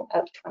spring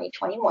of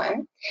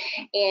 2021.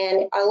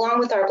 And along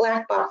with our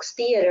black box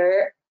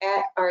theater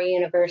at our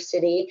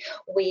university,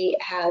 we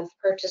have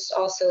purchased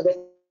also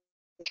the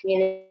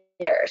community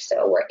theater,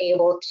 so we're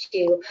able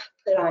to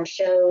put on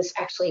shows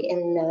actually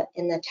in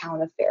the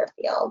town of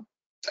Fairfield.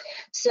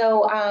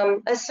 So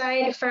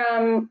aside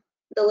from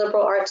the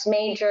liberal arts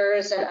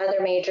majors and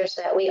other majors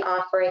that we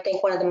offer, I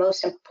think one of the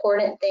most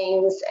important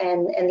things,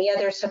 and the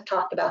others have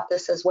talked about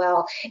this as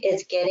well,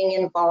 is getting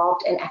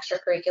involved in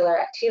extracurricular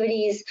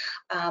activities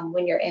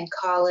when you're in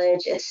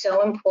college. It's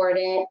so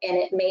important, and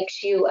it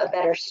makes you a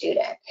better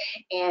student.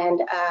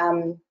 And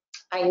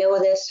I know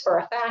this for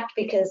a fact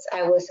because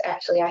I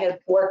had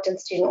worked in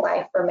student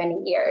life for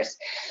many years.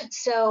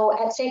 So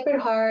at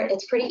Sacred Heart,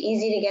 it's pretty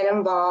easy to get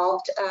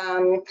involved.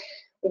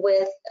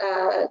 With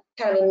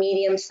kind of a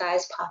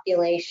medium-sized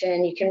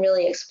population, you can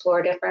really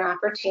explore different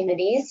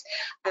opportunities.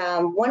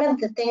 One of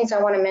the things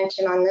I want to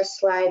mention on this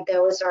slide,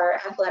 though, is our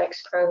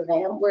athletics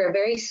program. We're a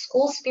very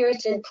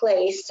school-spirited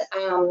place,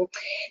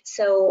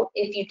 so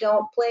if you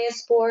don't play a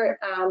sport,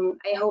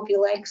 I hope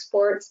you like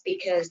sports,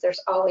 because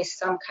there's always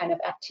some kind of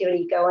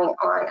activity going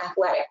on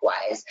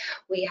athletic-wise.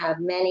 We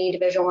have many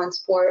Division I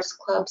sports,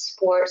 club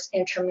sports,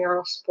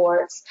 intramural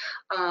sports,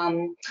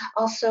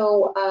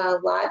 also a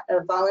lot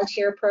of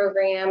volunteer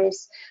programs.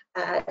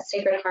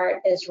 Sacred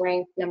Heart is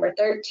ranked number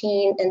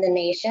 13 in the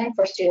nation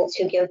for students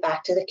who give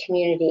back to the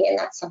community, and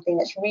that's something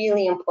that's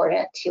really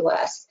important to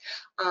us,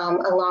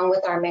 along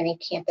with our many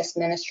campus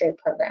ministry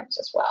programs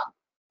as well.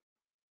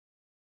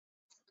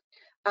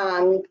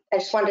 I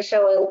just wanted to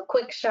show a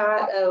quick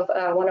shot of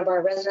one of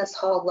our residence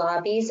hall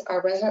lobbies.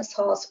 Our residence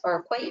halls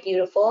are quite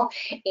beautiful,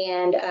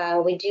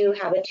 and we do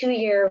have a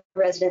 2-year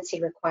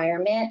residency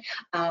requirement,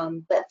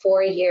 but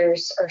 4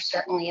 years are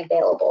certainly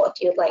available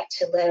if you'd like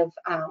to live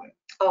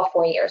all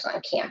 4 years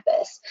on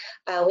campus.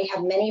 We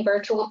have many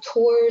virtual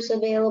tours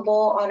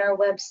available on our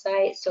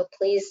website, so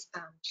please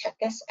check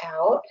us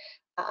out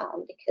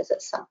because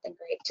it's something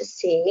great to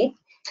see.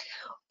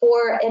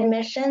 For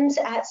admissions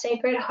at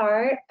Sacred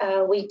Heart,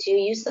 we do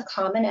use the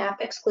Common App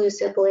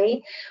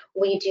exclusively.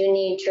 We do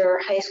need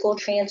your high school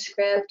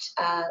transcript,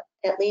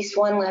 at least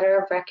 1 letter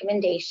of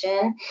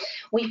recommendation.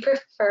 We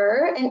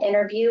prefer an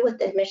interview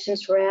with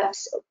admissions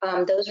reps.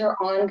 Those are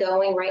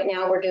ongoing right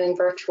now. We're doing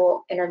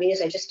virtual interviews.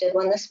 I just did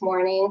one this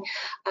morning.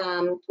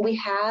 We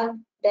have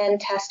been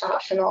test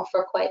optional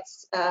for quite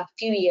a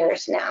few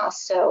years now,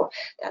 so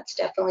that's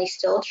definitely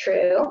still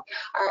true.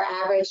 Our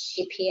average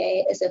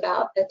GPA is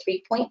about a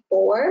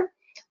 3.4,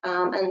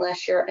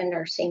 unless you're a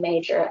nursing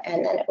major,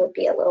 and then it would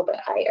be a little bit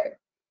higher.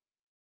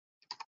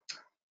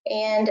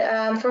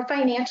 And for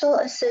financial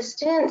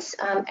assistance,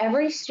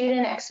 every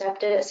student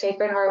accepted at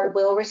Sacred Heart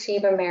will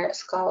receive a merit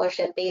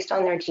scholarship based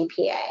on their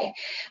GPA.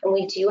 And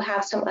we do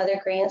have some other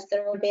grants that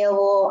are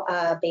available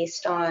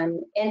based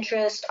on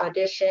interest,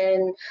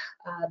 audition,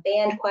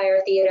 band,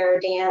 choir, theater,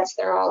 dance.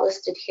 They're all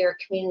listed here.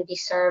 Community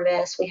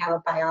service. We have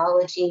a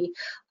biology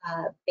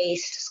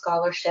based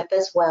scholarship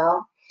as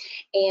well.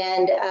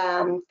 And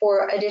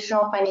for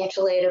additional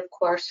financial aid, of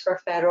course, for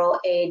federal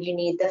aid, you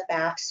need the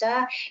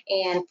FAFSA,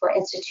 and for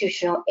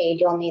institutional aid,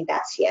 you'll need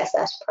that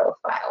CSS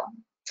profile.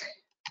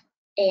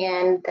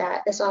 And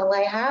that is all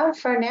I have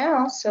for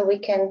now, so we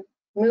can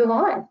move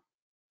on.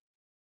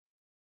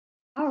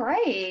 All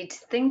right,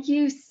 thank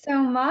you so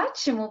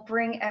much, and we'll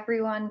bring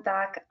everyone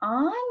back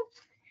on.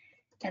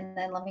 And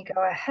then let me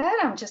go ahead.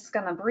 I'm just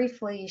going to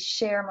briefly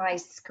share my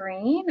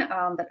screen,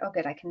 but oh,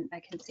 good, I can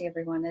see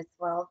everyone as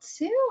well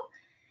too.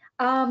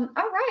 All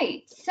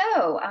right,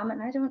 so,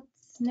 and I don't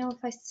know if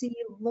I see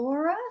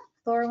Laura.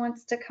 Laura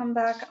wants to come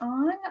back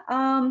on.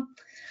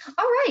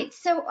 All right,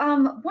 so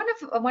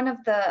one of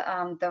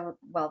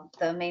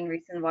the main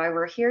reason why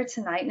we're here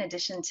tonight, in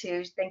addition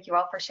to thank you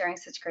all for sharing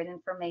such great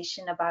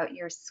information about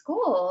your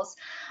schools,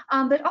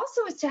 but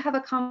also is to have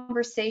a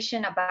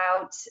conversation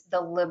about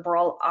the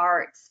liberal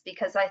arts,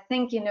 because I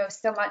think, you know,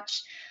 so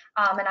much.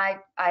 And I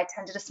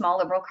attended a small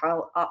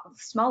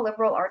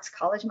liberal arts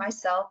college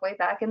myself way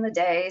back in the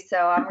day, so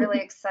I'm really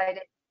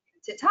excited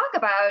to talk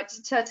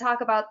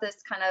about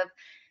this kind of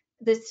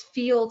this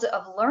field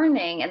of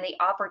learning and the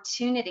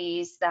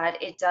opportunities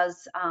that it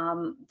does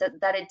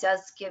that it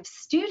does give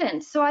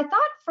students. So I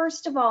thought,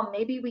 first of all,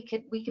 maybe we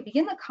could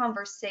begin the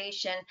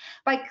conversation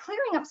by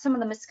clearing up some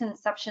of the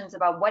misconceptions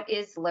about what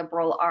is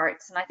liberal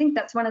arts. And I think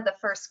that's one of the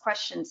first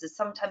questions, is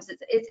sometimes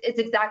it's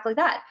exactly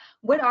that.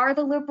 What are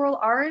the liberal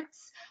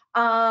arts?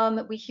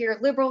 We hear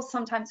liberal,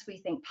 sometimes we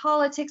think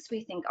politics,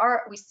 we think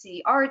art, we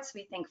see arts,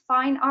 we think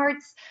fine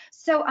arts.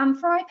 So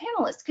for my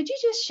panelists, could you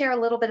just share a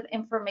little bit of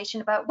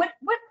information about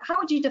how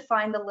would you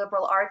define the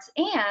liberal arts,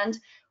 and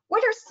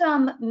what are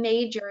some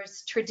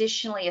majors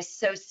traditionally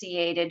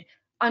associated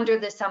under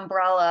this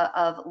umbrella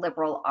of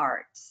liberal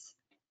arts?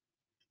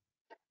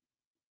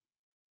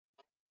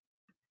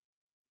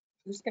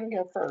 Who's going to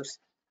go first?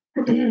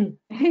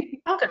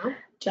 I'll go,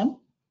 Jim.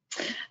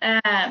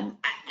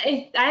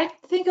 I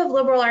think of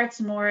liberal arts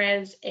more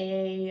as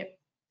an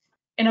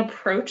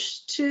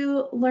approach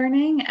to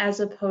learning, as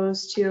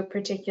opposed to a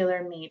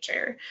particular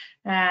major,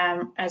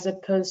 as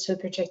opposed to a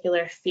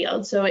particular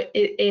field. So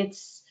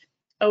it's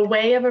a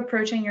way of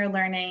approaching your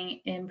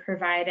learning in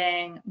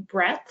providing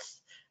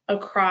breadth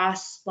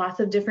across lots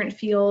of different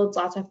fields,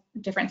 lots of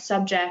different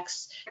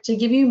subjects, to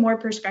give you more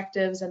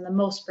perspectives and the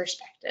most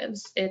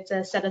perspectives. It's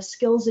a set of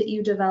skills that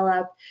you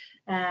develop.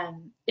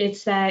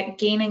 It's that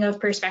gaining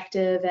of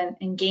perspective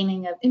and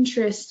gaining of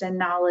interest and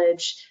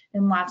knowledge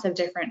in lots of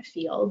different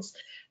fields.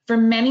 For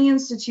many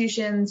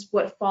institutions,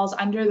 what falls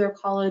under their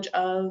College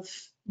of,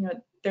 you know,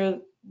 their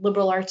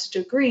liberal arts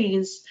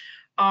degrees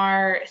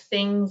are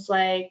things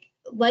like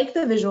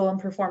the visual and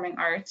performing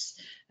arts,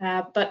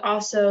 but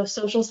also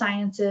social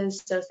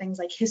sciences, so things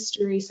like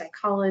history,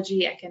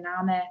 psychology,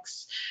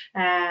 economics,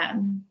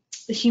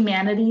 the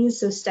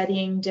humanities, so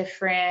studying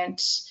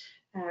different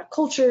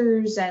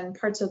cultures and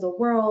parts of the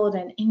world,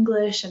 and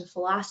English and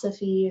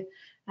philosophy,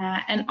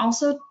 and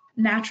also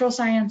natural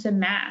science and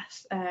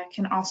math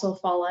can also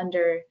fall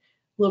under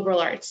liberal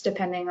arts,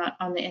 depending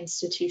on the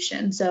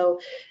institution. So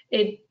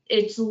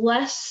it's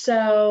less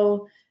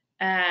so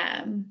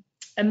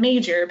a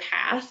major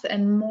path,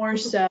 and more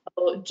so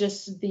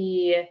just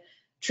the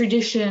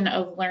tradition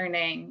of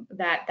learning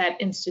that that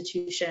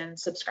institution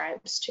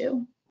subscribes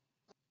to.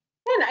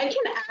 And I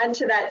can add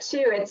to that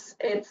too. It's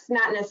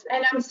not necessarily,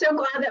 and I'm so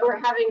glad that we're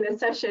having this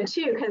session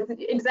too, because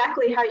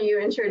exactly how you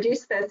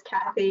introduced this,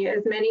 Kathy,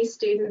 is many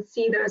students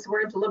see those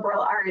words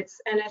liberal arts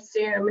and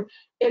assume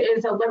it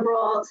is a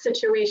liberal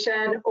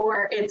situation,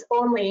 or it's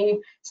only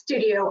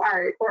studio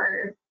art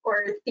or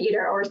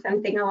theater or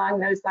something along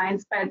those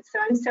lines. But so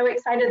I'm so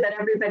excited that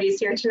everybody's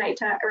here tonight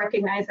to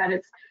recognize that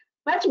it's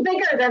much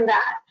bigger than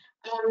that.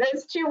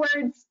 Those two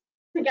words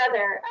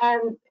together.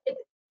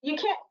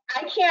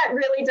 I can't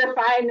really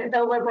define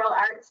the liberal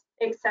arts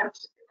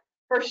except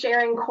for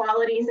sharing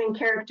qualities and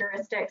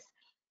characteristics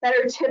that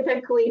are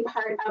typically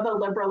part of a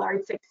liberal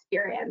arts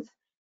experience.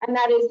 And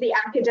that is the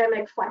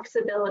academic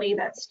flexibility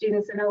that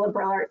students in a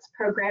liberal arts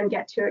program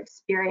get to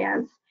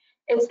experience.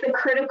 It's the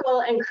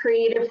critical and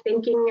creative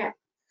thinking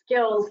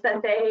skills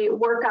that they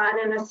work on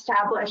and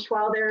establish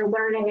while they're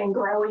learning and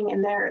growing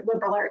in their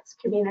liberal arts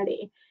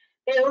community.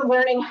 They're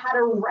learning how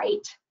to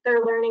write,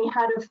 they're learning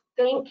how to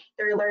think,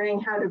 they're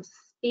learning how to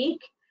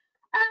speak.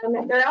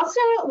 They're also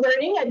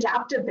learning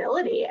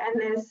adaptability and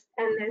this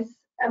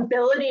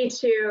ability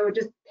to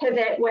just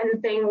pivot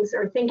when things,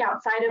 or think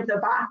outside of the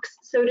box,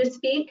 so to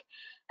speak.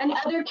 And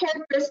other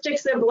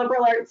characteristics of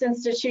liberal arts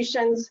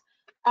institutions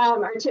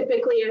are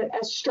typically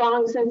a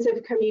strong sense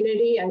of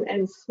community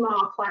and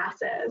small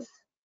classes.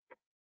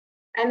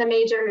 And the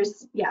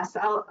majors, yes,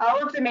 all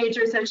of the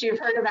majors that you've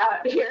heard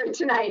about here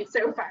tonight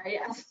so far,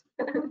 yes.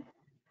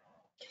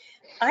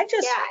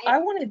 I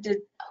wanted to,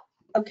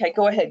 okay,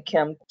 go ahead,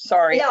 Kim.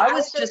 Sorry, No, I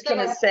was just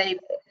gonna say,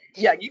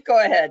 yeah, you go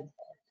ahead.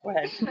 Go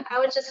ahead. I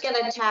was just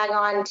gonna tag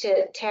on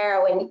to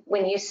Tara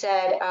when you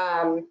said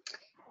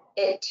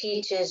it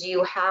teaches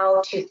you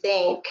how to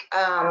think.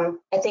 I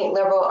think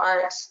liberal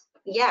arts,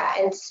 yeah,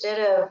 instead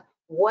of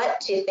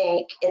what to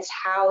think, it's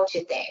how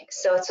to think.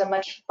 So it's a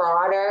much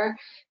broader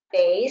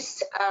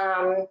base.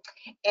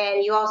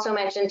 And you also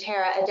mentioned,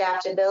 Tara,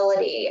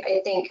 adaptability.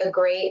 I think a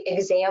great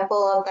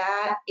example of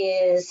that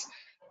is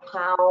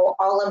how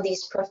all of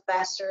these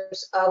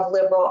professors of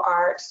liberal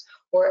arts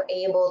were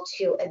able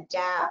to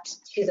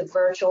adapt to the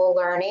virtual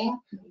learning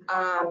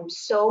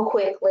so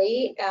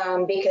quickly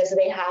because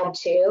they had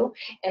to.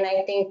 And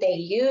I think they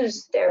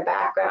used their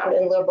background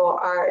in liberal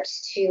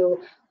arts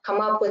to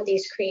come up with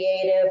these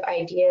creative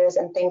ideas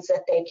and things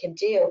that they could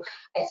do.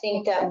 I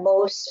think that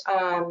most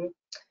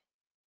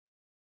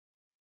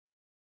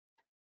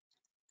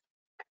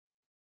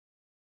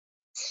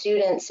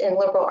students in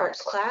liberal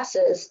arts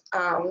classes,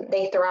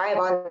 they thrive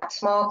on that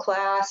small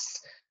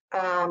class,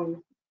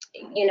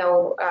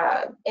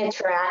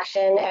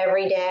 interaction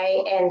every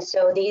day. And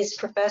so these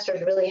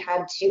professors really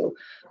had to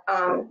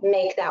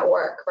make that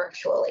work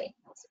virtually.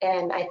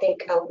 And I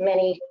think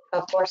many,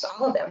 of course,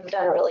 all of them have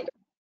done a really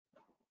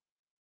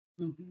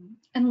good. Mm-hmm.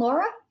 And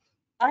Laura?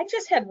 I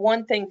just had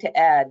one thing to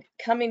add,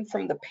 coming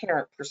from the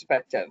parent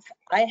perspective.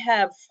 I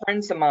have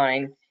friends of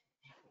mine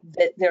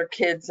that their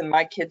kids and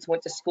my kids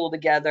went to school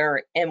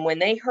together, and when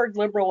they heard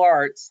liberal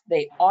arts,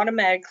 they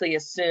automatically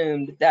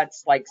assumed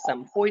that's like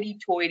some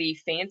hoity-toity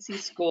fancy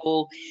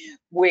school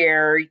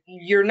where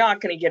you're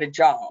not going to get a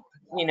job,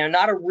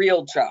 not a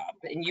real job,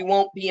 and you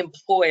won't be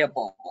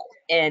employable,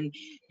 and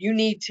you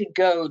need to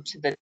go to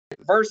the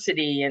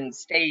university and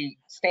stay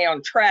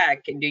on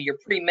track and do your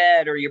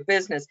pre-med or your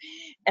business.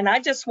 And I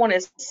just want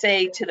to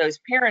say to those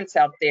parents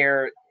out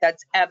there,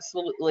 that's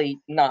absolutely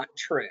not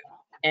true.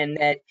 And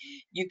that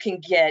you can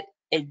get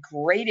a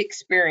great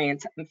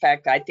experience. In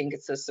fact, I think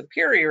it's a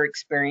superior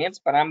experience,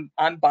 but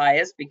I'm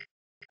biased because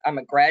I'm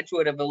a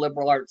graduate of a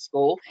liberal arts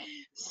school.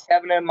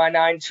 7 of my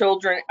 9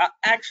 children,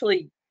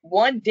 actually,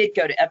 one did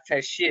go to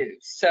FSU.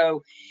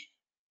 So,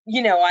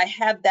 I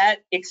have that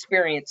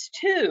experience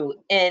too,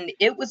 and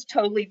it was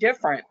totally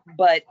different.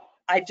 But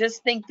I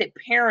just think that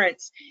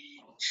parents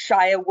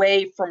shy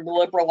away from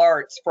liberal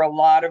arts for a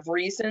lot of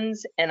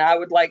reasons, and I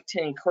would like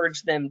to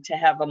encourage them to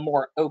have a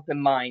more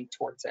open mind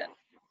towards it.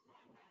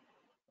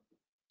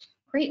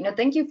 Great. No,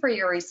 thank you for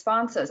your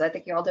responses. I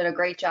think you all did a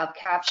great job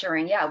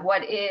capturing,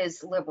 what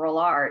is liberal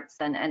arts,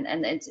 and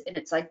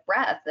it's like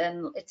breadth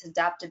and its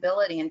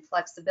adaptability and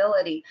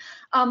flexibility.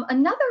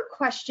 Another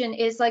question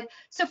is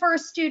so for a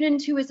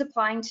student who is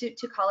applying to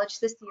college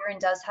this year and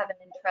does have an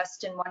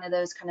interest in one of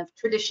those kind of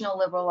traditional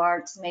liberal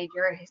arts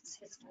major,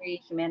 history,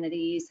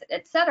 humanities,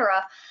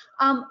 etc.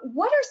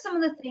 What are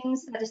some of the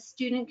things that a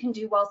student can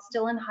do while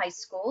still in high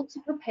school to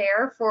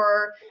prepare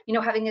for,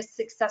 having a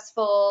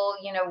successful,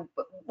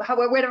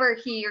 whatever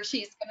he or she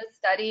is going to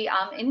study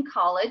in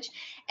college?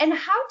 And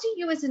how do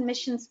you as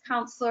admissions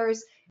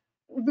counselors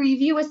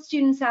review a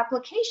student's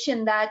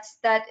application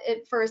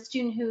for a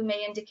student who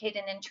may indicate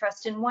an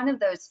interest in one of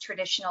those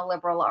traditional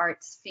liberal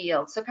arts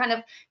fields? So kind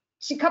of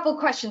a couple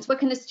questions. What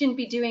can a student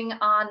be doing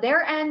on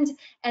their end?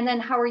 And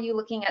then how are you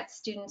looking at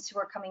students who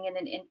are coming in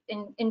and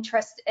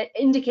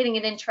indicating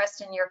an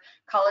interest in your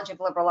College of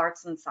Liberal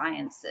Arts and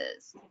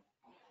Sciences?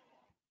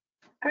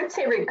 I would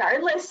say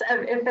regardless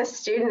of if a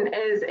student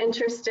is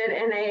interested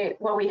in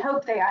we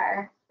hope they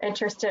are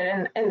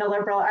interested in the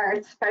liberal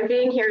arts by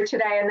being here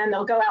today, and then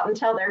they'll go out and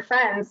tell their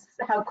friends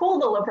how cool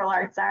the liberal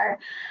arts are.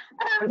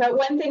 But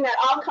one thing that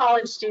all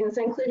college students,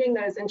 including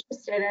those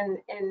interested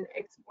in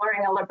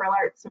exploring a liberal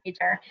arts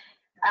major,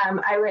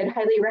 I would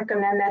highly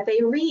recommend that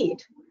they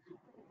read.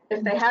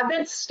 If they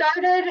haven't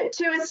started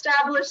to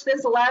establish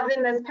this love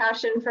and this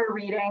passion for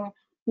reading,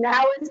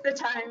 now is the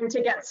time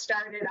to get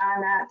started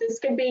on that. This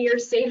could be your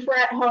safer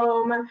at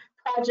home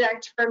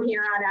project from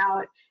here on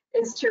out,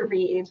 is to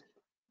read.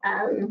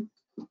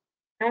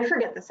 I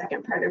forget the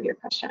second part of your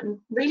question.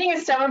 Reading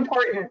is so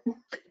important. Or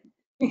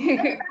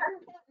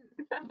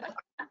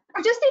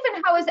just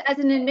even how, as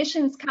an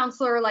admissions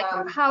counselor,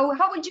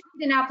 how would you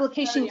put an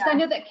application? Because I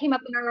know that came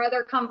up in our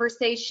other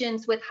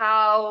conversations with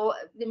how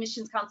the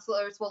admissions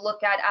counselors will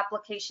look at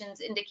applications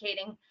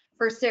indicating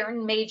for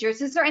certain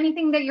majors. Is there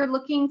anything that you're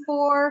looking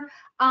for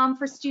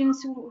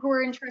students who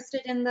are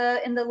interested in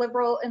the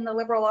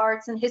liberal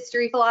arts and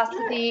history,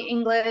 philosophy,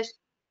 English?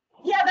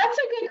 Yeah, that's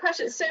a good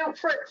question. So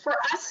for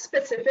us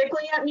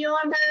specifically at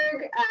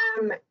Muhlenberg,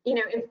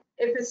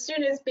 if a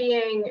student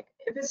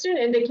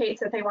indicates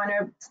that they want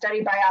to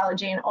study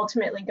biology and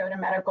ultimately go to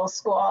medical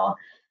school,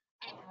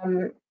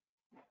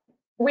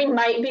 we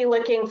might be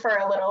looking for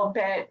a little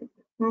bit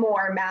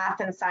more math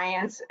and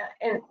science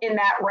in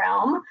that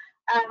realm.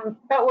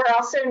 But we're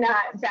also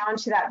not bound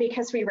to that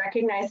because we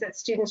recognize that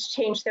students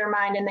change their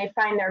mind and they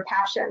find their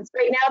passions.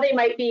 Right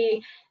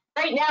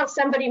now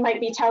somebody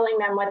might be telling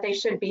them what they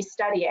should be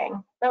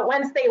studying, but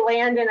once they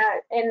land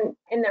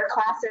in their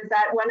classes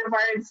at one of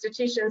our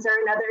institutions or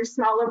another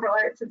small liberal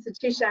arts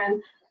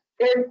institution,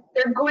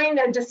 they're going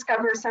to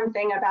discover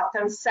something about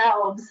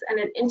themselves and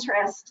an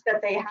interest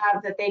that they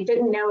have that they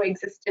didn't know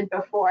existed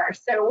before.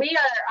 So we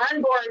are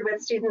on board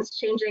with students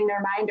changing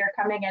their mind or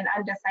coming in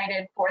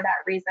undecided for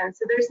that reason.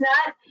 So there's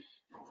not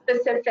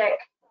specific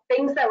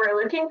things that we're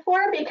looking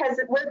for because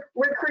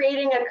we're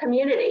creating a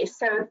community.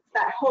 So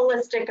that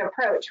holistic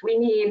approach, we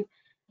need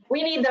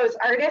those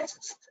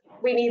artists,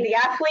 we need the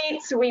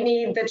athletes, we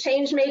need the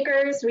change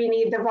makers, we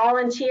need the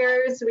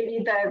volunteers, we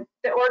need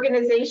the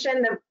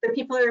organization, the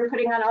people who are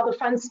putting on all the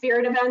fun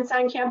spirit events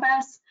on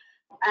campus.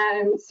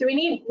 So we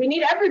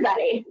need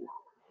everybody.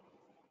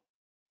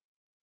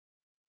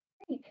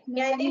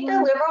 Yeah, I think the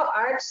liberal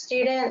arts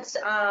students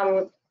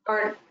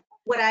are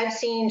what I've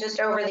seen just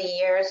over the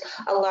years.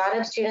 A lot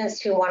of students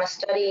who want to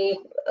study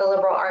a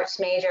liberal arts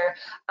major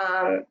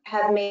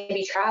have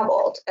maybe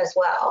traveled as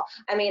well.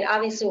 I mean,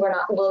 obviously we're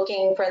not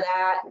looking for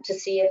that to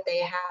see if they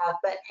have,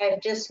 but I've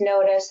just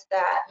noticed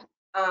that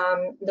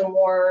the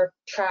more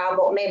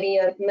travel, maybe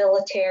a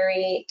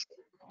military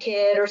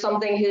kid or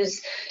something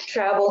who's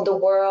traveled the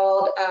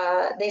world,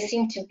 they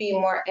seem to be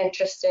more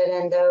interested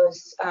in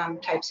those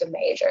types of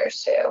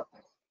majors too.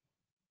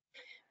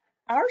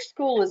 Our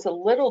school is a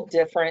little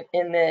different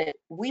in that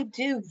we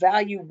do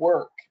value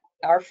work.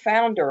 Our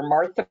founder,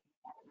 Martha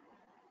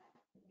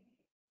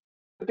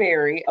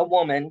Berry, a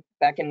woman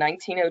back in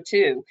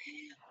 1902,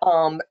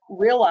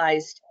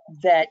 realized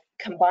that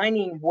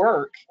combining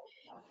work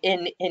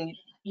in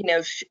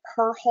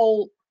her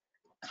whole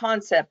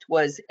concept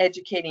was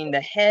educating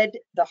the head,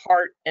 the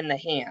heart, and the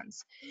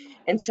hands.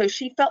 And so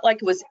she felt like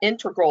it was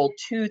integral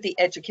to the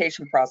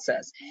education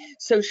process.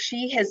 So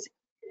she has,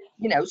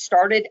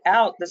 started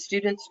out, the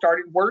students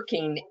started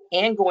working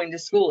and going to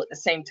school at the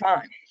same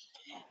time.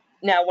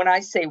 Now, when I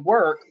say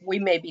work, we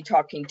may be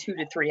talking 2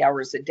 to 3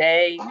 hours a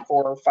day,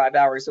 4 or 5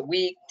 hours a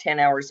week, 10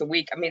 hours a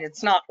week. I mean,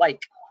 it's not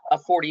like a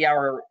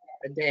 40-hour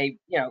a day,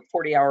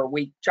 40-hour a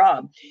week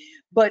job.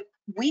 But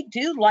we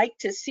do like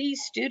to see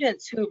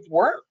students who've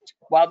worked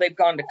while they've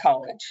gone to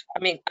college. I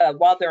mean,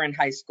 while they're in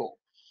high school.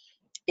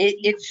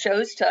 It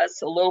shows to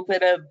us a little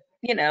bit of,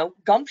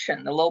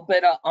 gumption, a little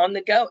bit of on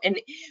the go. And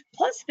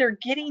plus, they're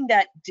getting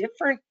that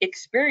different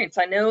experience.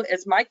 I know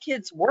as my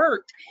kids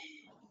worked,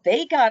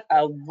 they got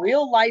a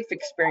real life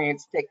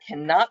experience that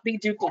cannot be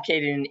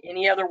duplicated in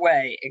any other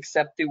way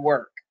except through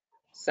work.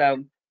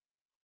 So,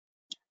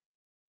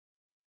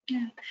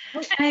 yeah,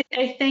 and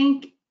I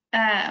think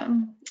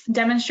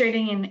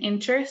demonstrating an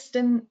interest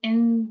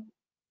in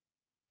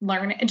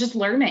learning, just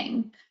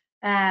learning.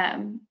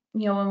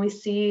 When we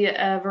see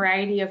a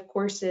variety of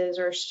courses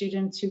or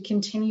students who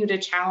continue to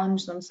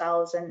challenge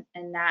themselves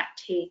and not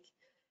take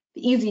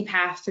the easy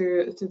path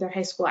through their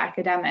high school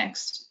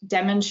academics,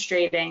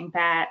 demonstrating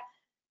that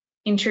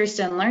interest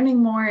in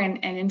learning more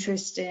and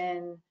interest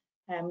in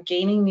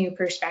gaining new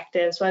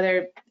perspectives,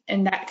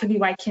 and that could be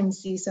why Kim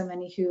sees so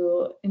many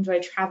who enjoy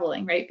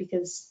traveling, right?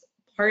 Because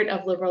part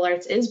of liberal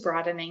arts is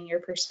broadening your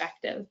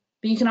perspective.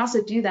 But you can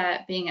also do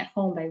that being at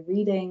home by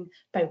reading,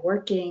 by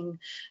working.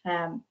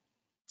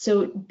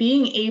 So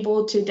being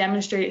able to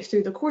demonstrate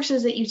through the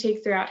courses that you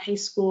take throughout high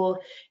school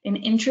an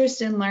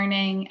interest in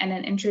learning and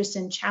an interest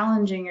in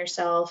challenging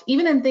yourself,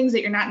 even in things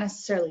that you're not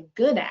necessarily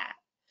good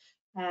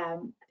at,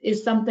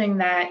 is something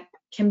that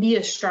can be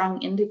a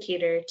strong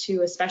indicator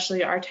to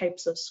especially our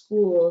types of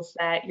schools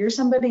that you're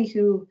somebody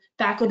who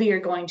faculty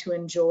are going to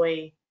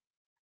enjoy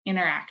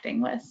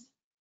interacting with.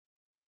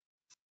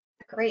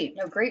 Great,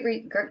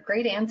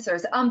 great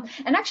answers. And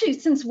actually,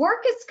 since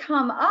work has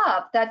come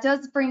up, that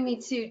does bring me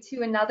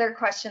to another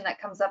question that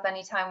comes up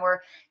anytime we're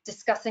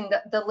discussing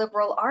the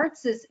liberal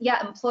arts is,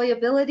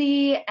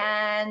 employability,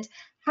 and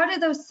how do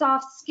those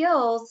soft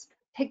skills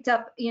picked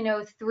up,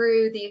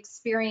 through the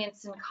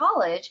experience in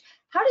college,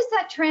 how does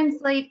that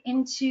translate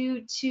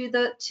into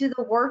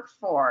the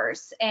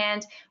workforce,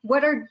 and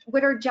what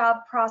are job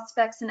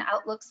prospects and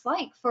outlooks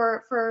like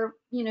for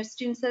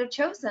students that have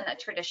chosen a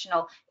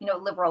traditional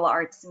liberal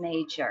arts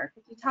major?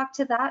 Could you talk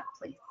to that,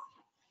 please?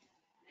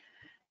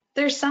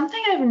 There's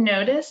something I've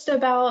noticed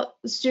about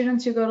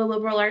students who go to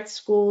liberal arts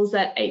schools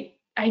that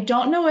I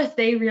don't know if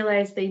they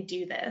realize they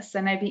do this,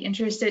 and I'd be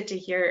interested to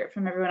hear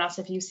from everyone else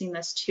if you've seen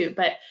this too.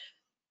 But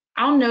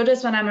I'll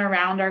notice when I'm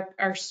around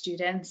our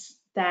students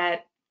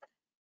that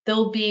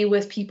they'll be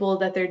with people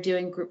that they're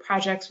doing group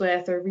projects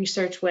with or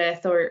research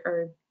with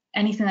or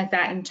anything like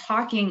that, and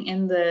talking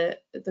in the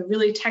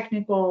really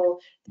technical,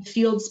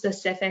 field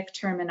specific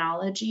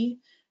terminology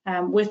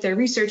with their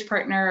research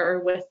partner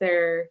or with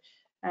their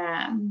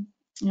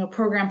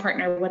program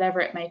partner, whatever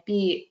it might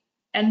be.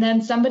 And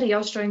then somebody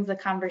else joins the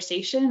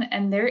conversation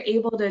and they're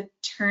able to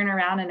turn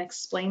around and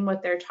explain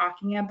what they're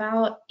talking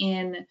about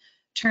in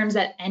terms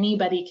that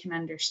anybody can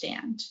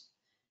understand.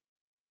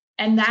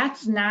 And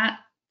that's not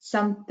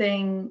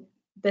something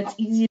that's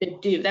easy to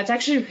do. That's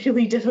actually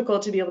really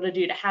difficult to be able to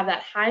do, to have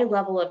that high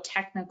level of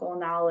technical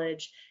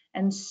knowledge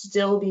and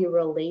still be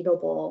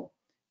relatable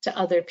to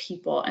other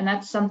people. And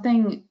that's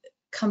something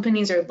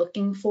companies are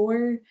looking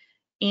for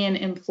in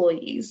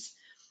employees.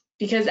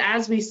 Because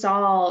as we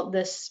saw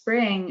this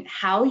spring,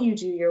 how you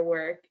do your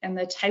work and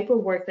the type of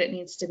work that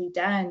needs to be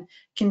done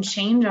can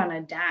change on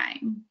a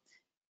dime.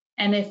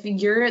 And if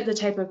you're the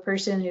type of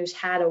person who's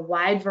had a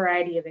wide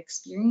variety of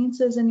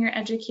experiences in your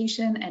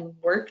education and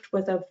worked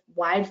with a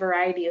wide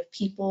variety of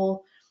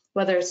people,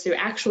 whether it's through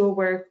actual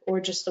work or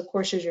just the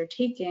courses you're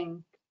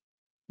taking,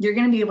 you're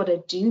going to be able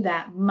to do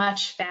that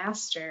much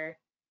faster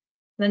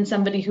than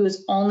somebody who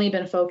has only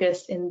been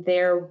focused in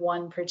their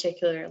one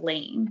particular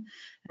lane.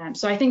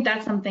 So I think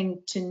that's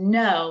something to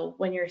know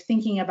when you're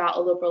thinking about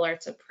a liberal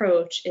arts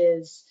approach,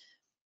 is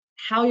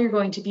how you're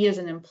going to be as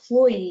an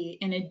employee,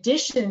 in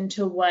addition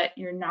to what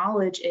your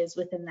knowledge is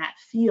within that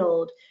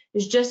field,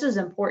 is just as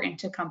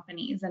important to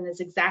companies and is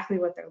exactly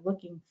what they're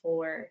looking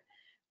for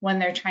when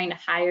they're trying to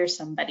hire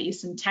somebody.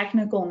 Some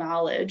technical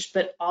knowledge,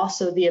 but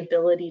also the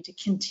ability to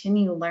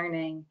continue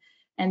learning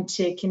and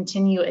to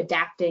continue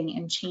adapting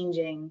and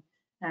changing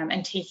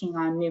and taking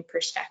on new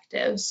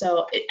perspectives.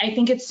 So I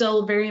think it's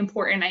still very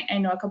important. I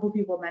know a couple of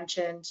people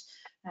mentioned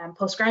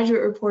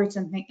postgraduate reports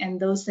and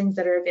those things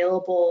that are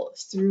available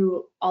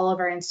through all of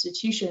our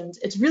institutions,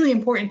 it's really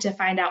important to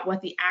find out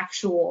what the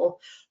actual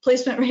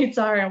placement rates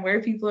are and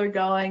where people are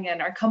going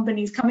and are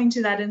companies coming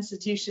to that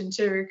institution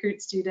to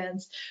recruit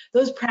students.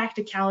 Those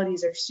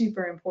practicalities are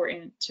super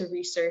important to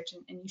research,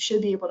 and you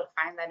should be able to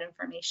find that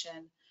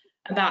information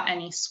about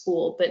any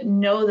school, but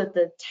know that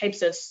the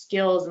types of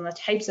skills and the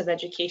types of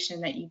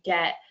education that you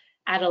get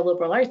at a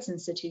liberal arts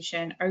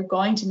institution are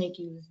going to make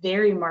you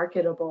very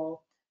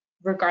marketable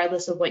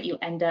regardless of what you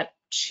end up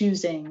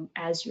choosing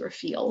as your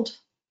field.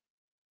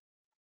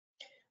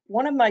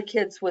 One of my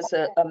kids was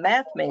a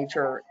math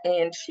major,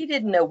 and she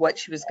didn't know what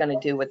she was going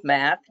to do with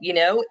math, you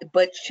know,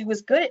 but she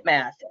was good at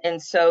math.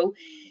 And so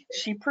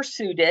she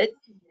pursued it.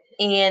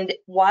 And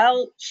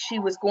while she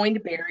was going to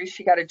Berry,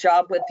 she got a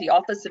job with the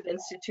Office of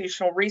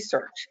Institutional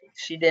Research.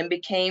 She then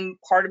became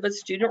part of a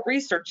student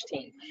research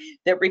team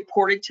that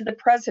reported to the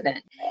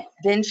president.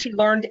 Then she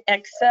learned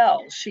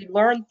Excel. She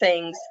learned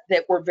things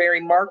that were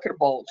very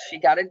marketable. She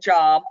got a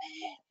job.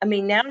 I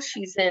mean, now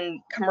she's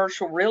in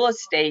commercial real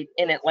estate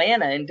in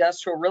Atlanta,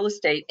 industrial real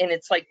estate. And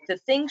it's like the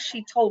thing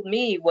she told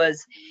me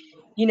was,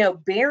 you know,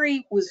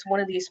 Berry was one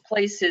of these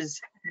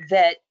places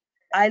that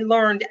I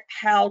learned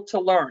how to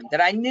learn,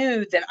 that I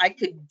knew that I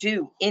could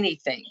do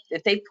anything.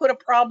 If they put a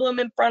problem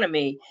in front of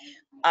me,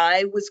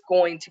 I was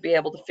going to be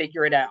able to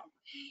figure it out.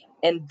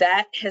 And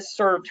that has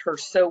served her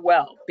so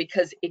well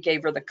because it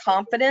gave her the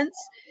confidence.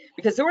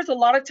 Because there was a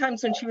lot of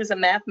times when she was a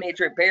math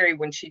major at Berry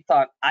when she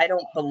thought, I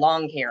don't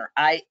belong here.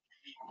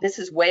 This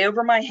is way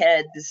over my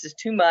head. This is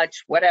too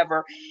much,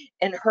 whatever.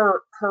 And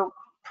her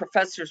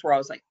professors were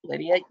always like,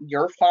 Lydia,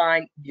 you're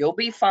fine. You'll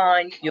be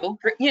fine. You'll,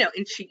 you know,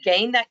 and she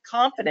gained that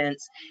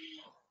confidence.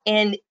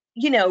 And,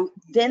 you know,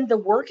 then the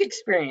work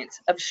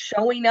experience of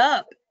showing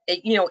up,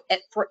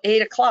 for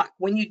 8 o'clock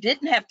when you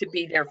didn't have to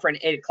be there for an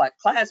 8 o'clock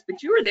class,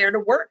 but you were there to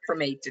work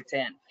from 8 to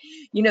 10.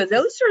 You know,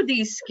 those are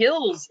these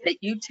skills that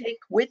you take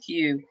with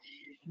you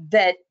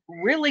that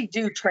really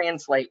do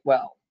translate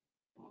well.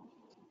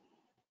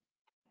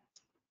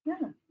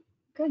 Yeah,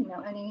 good.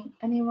 Now,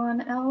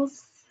 anyone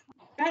else?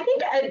 I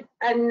think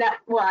I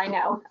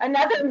know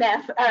another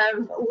myth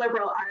of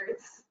liberal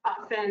arts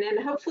often, and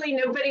hopefully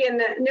none of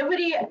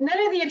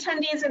the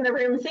attendees in the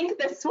room think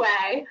this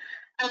way,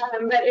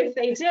 but if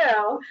they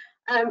do,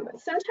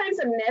 sometimes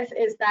a myth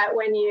is that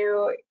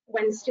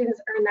when students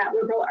earn that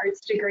liberal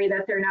arts degree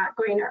that they're not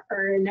going to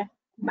earn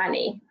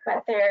money,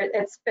 but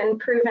it's been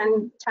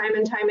proven time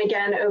and time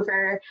again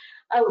over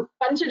a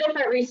bunch of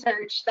different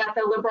research that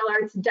the liberal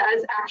arts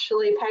does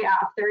actually pay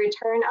off. The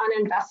return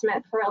on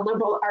investment for a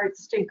liberal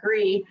arts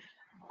degree,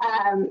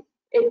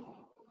 it's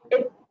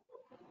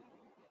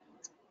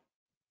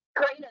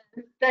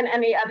greater than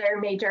any other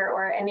major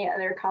or any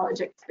other college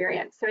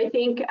experience. So I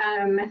think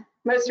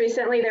most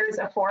recently there was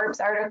a Forbes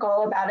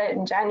article about it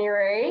in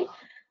January,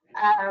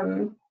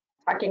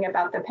 talking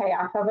about the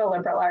payoff of a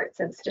liberal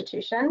arts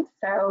institution.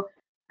 So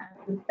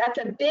that's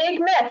a big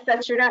myth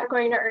that you're not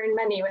going to earn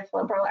money with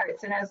liberal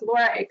arts. And as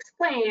Laura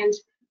explained,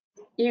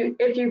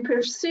 if you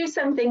pursue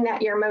something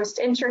that you're most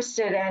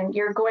interested in,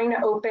 you're going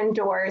to open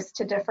doors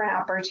to different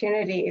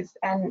opportunities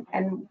and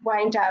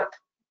wind up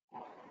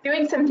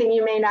doing something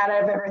you may not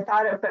have ever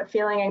thought of, but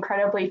feeling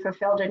incredibly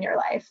fulfilled in your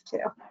life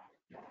too.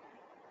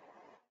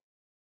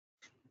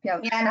 Yeah,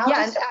 and I'll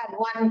just add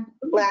one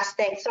last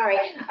thing, sorry.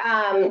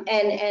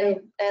 And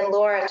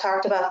Laura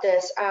talked about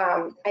this.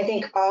 I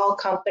think all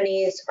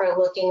companies are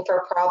looking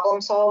for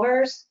problem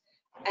solvers,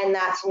 and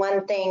that's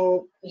one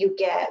thing you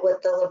get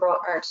with the liberal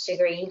arts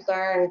degree. You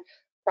learn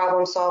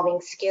problem solving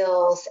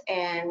skills,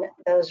 and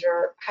those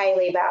are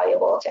highly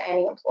valuable to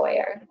any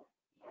employer.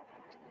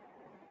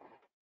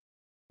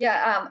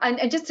 Yeah,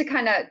 and just to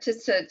kind of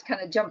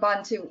jump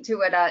on to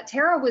what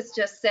Tara was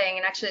just saying,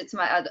 and actually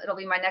it'll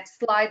be my next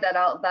slide that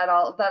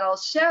I'll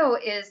show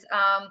is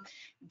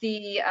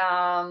the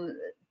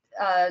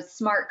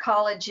Smart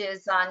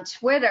Colleges on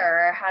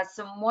Twitter has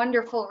some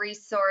wonderful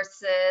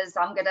resources.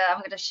 I'm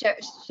gonna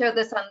show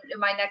this on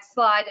my next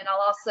slide, and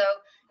I'll also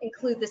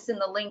include this in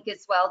the link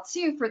as well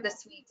too for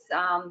this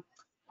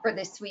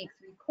week's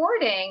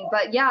recording.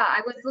 But yeah,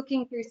 I was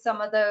looking through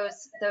some of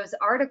those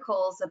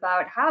articles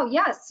about how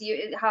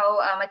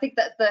I think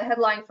that the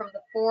headline from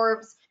the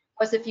Forbes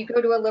was, if you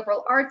go to a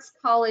liberal arts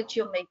college,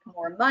 you'll make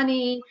more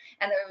money.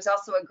 And there was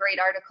also a great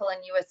article in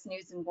US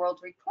News and World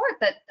Report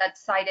that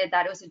cited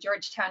that. It was a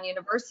Georgetown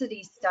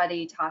University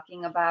study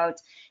talking about,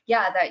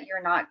 that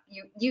you're not,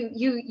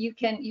 you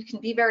can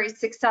be very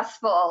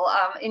successful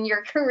in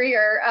your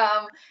career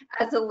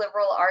as a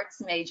liberal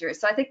arts major.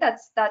 So I think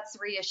that's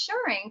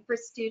reassuring for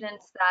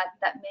students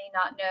that may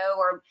not know,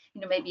 or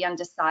may be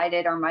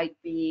undecided, or might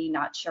be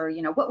not sure,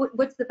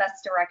 what's the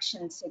best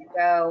direction to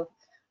go.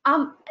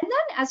 And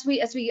then as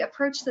we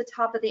approach the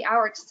top of the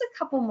hour, just a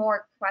couple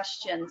more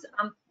questions.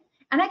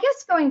 And I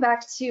guess going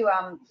back to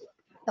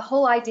the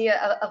whole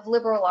idea of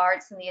liberal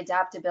arts and the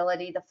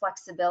adaptability, the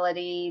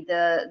flexibility,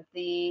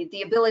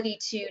 the ability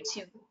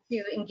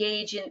to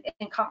engage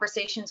in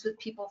conversations with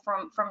people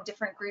from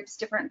different groups,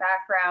 different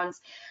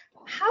backgrounds.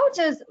 How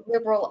does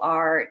liberal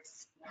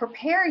arts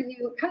prepare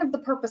you, kind of the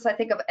purpose, I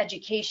think, of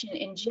education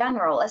in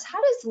general is how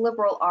does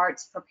liberal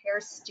arts prepare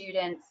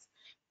students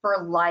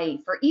for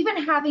life, or even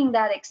having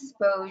that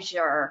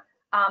exposure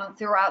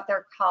throughout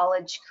their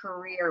college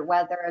career,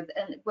 whether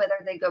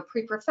they go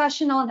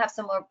pre-professional and have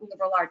some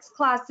liberal arts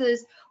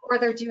classes, or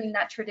they're doing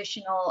that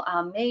traditional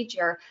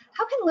major.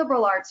 How can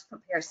liberal arts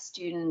prepare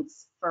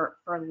students for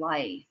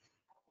life?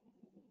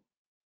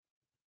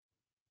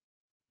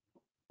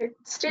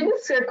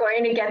 Students are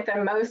going to get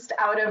the most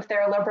out of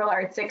their liberal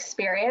arts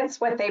experience,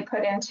 what they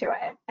put into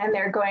it, and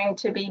they're going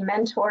to be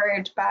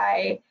mentored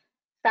by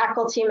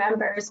faculty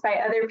members, by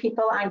other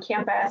people on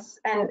campus,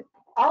 and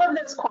all of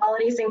those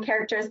qualities and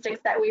characteristics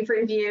that we've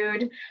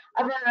reviewed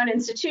of our own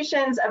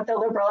institutions, of the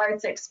liberal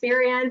arts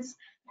experience.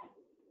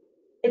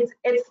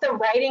 It's the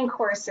writing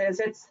courses,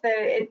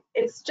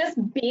 it's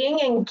just being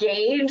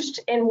engaged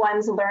in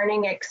one's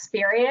learning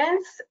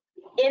experience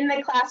in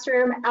the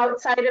classroom,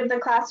 outside of the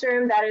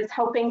classroom, that is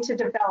helping to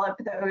develop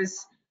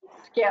those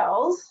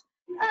skills.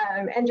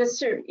 And just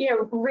to,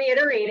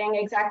 reiterating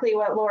exactly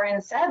what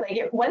Lauren said,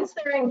 like once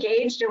they're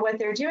engaged in what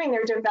they're doing,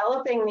 they're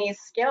developing these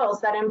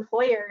skills that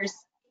employers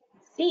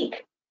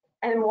seek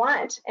and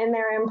want in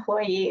their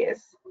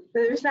employees.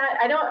 There's not,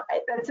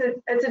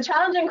 it's a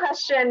challenging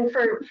question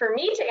for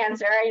me to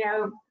answer. I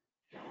know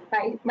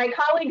my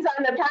colleagues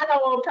on the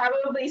panel will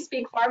probably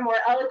speak far more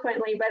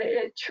eloquently, but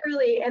it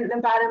truly, in the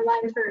bottom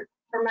line,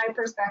 from my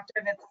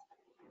perspective, it's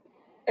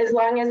as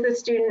long as the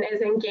student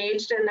is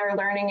engaged in their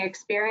learning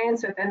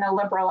experience within the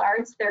liberal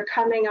arts, they're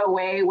coming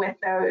away with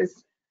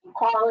those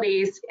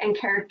qualities and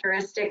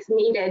characteristics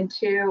needed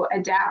to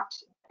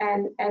adapt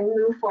and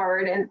move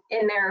forward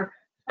in their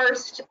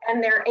first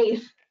and their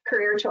 8th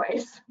career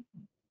choice.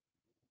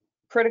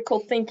 Critical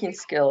thinking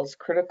skills,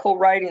 critical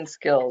writing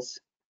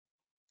skills,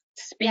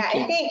 speaking.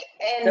 Yeah, I think,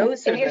 and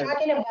if you're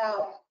talking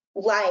about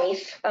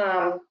life,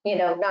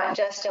 not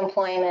just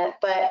employment,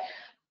 but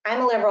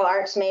I'm a liberal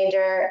arts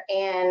major,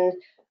 and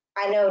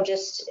I know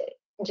just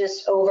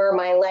over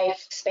my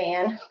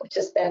lifespan, which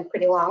has been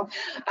pretty long,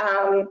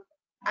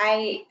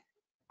 I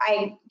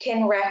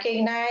can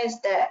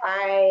recognize that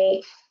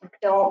I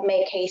don't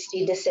make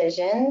hasty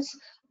decisions.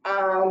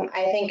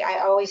 I think I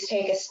always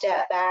take a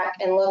step back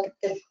and look at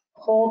the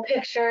whole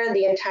picture,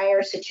 the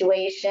entire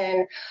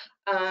situation.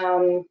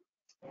 I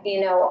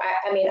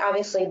mean,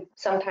 obviously,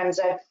 sometimes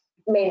I've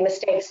made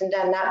mistakes and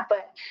done that,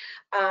 but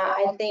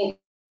I think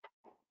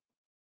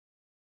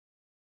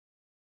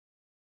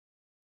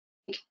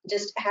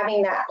just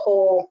having that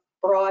whole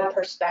broad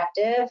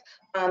perspective,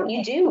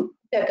 you do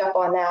pick up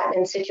on that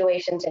in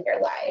situations in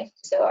your life.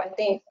 So I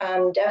think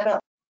definitely.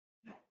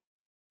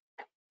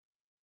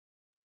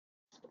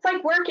 It's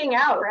like working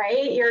out,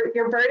 right?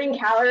 You're burning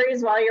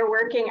calories while you're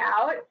working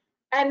out,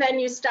 and then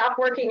you stop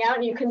working out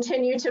and you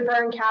continue to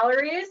burn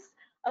calories.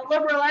 A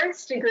liberal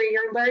arts degree,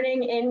 you're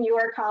learning in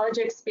your college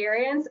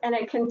experience, and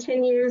it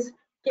continues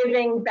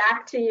giving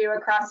back to you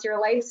across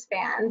your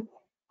lifespan.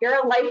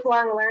 You're a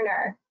lifelong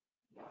learner.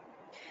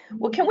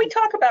 Well, can we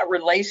talk about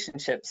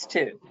relationships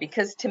too?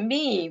 Because to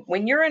me,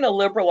 when you're in a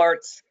liberal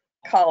arts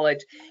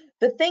college,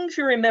 the things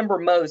you remember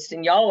most,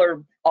 and y'all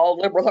are all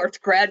liberal arts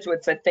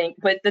graduates, I think,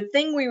 but the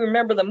thing we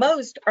remember the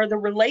most are the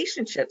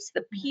relationships,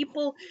 the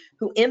people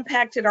who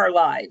impacted our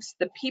lives,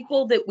 the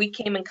people that we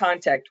came in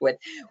contact with,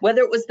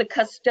 whether it was the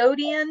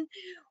custodian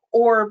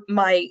or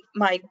my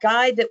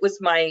guy that was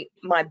my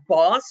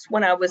boss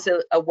when I was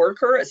a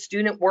worker, a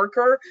student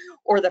worker,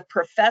 or the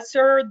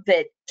professor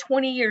that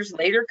 20 years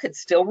later could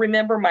still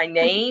remember my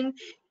name.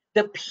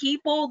 The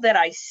people that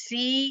I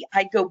see,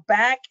 I go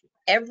back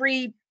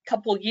every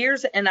couple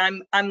years and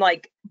I'm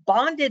like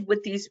bonded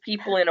with these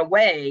people in a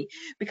way,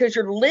 because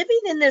you're living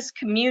in this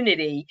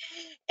community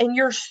and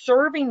you're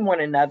serving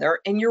one another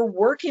and you're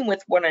working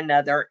with one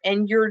another,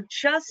 and you're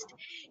just,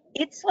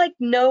 it's like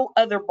no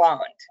other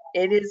bond.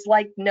 It is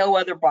like no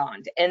other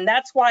bond. And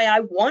that's why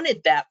I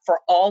wanted that for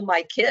all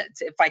my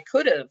kids. If I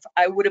could have,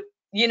 I would have,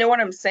 you know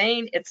what I'm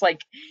saying? It's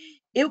like,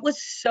 it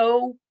was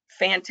so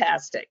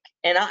fantastic.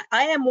 And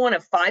I am one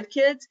of 5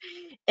 kids,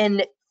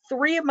 and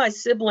 3 of my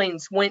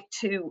siblings went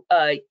to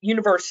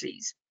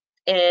universities,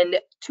 and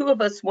 2 of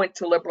us went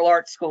to liberal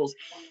arts schools.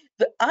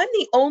 I'm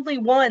the only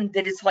one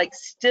that is like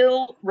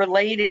still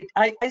related.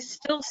 I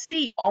still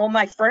see all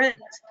my friends,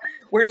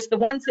 whereas the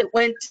ones that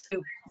went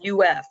to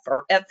UF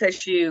or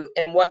FSU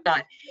and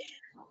whatnot,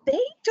 they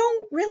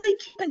don't really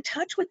keep in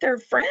touch with their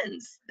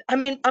friends. I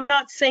mean, I'm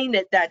not saying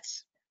that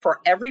that's for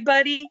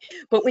everybody,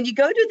 but when you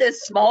go to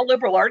this small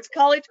liberal arts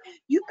college,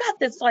 you've got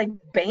this like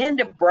band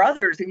of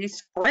brothers,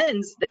 these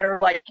friends that are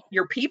like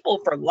your people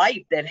for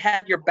life, that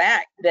have your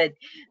back, that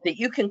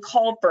you can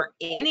call for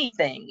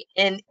anything.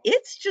 And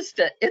it's just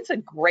it's a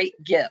great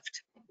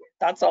gift.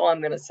 That's all I'm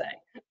going to say.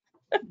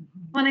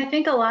 Well, and I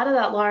think a lot of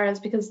that, Laura, is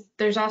because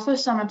there's also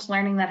so much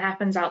learning that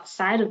happens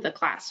outside of the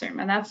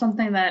classroom. And that's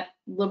something that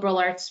liberal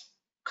arts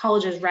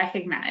colleges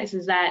recognize,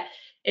 is that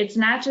it's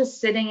not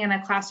just sitting in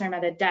a classroom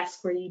at a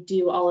desk where you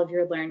do all of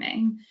your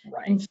learning.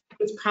 Right. And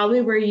it's probably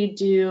where you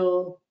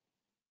do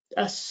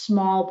a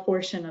small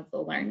portion of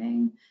the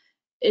learning.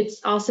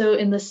 It's also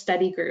in the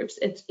study groups.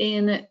 It's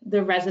in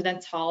the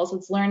residence halls.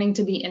 It's learning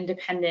to be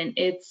independent.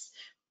 It's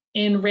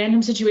in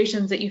random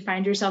situations that you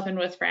find yourself in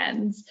with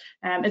friends.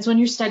 It's when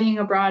you're studying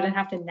abroad and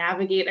have to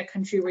navigate a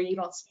country where you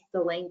don't speak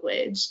the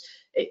language.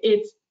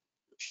 It's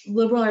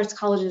liberal arts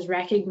colleges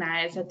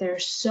recognize that there are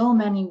so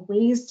many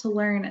ways to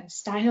learn and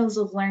styles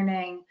of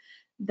learning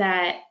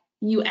that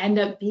you end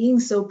up being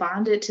so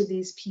bonded to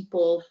these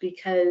people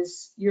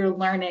because you're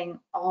learning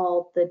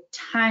all the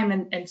time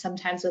and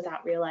sometimes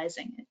without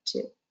realizing it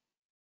too.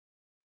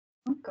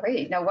 Oh,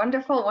 great. No,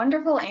 wonderful,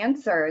 wonderful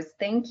answers.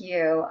 Thank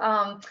you.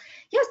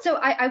 Yeah, so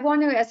I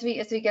want to, as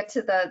we get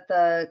to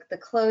the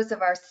close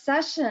of our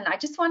session, I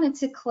just wanted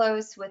to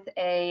close with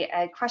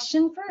a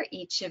question for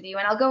each of you,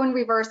 and I'll go in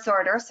reverse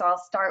order. So I'll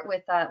start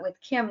with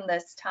Kim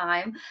this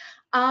time.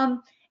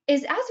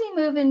 Is as we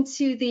move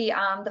into the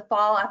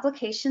fall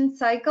application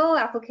cycle,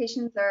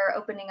 applications are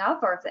opening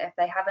up, or if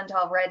they haven't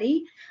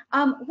already,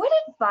 what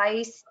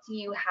advice do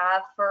you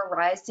have for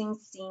rising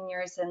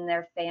seniors and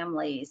their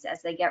families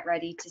as they get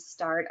ready to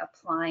start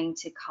applying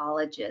to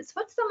colleges?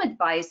 What's some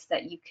advice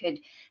that you could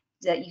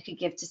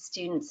give to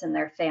students and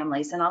their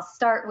families? And I'll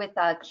start with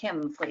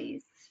Kim,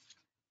 please.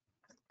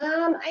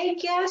 I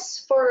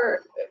guess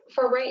for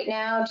right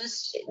now,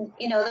 just,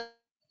 you know,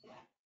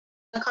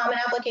 the Common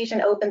Application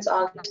opens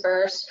August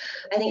 1st.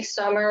 I think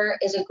summer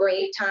is a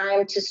great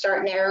time to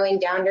start narrowing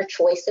down your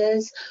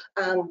choices.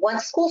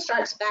 Once school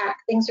starts back,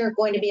 things are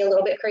going to be a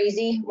little bit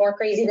crazy, more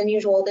crazy than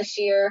usual this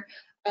year,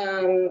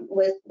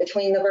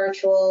 between the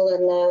virtual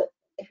and the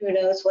who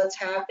knows what's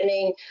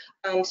happening,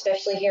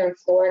 especially here in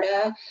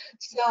Florida.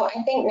 So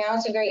I think now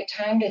is a great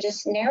time to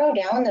just narrow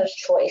down those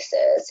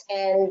choices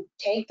and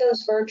take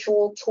those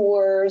virtual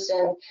tours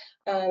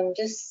and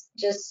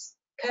just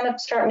kind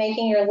of start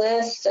making your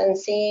list and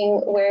seeing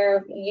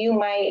where you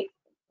might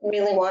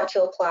really want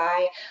to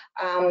apply.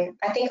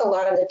 I think a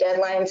lot of the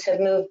deadlines have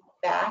moved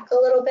back a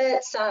little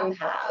bit, some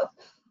have.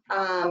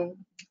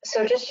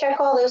 So just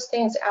check all those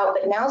things out,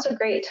 but now's a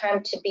great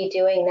time to be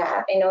doing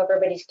that. I know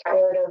everybody's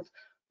tired of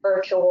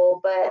virtual,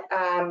 but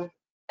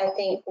I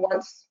think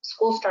once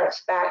school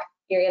starts back,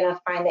 you're gonna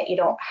find that you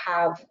don't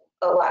have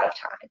a lot of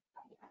time.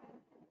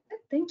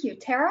 Thank you.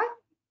 Tara?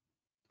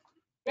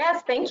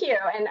 Yes, thank you.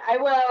 And I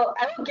will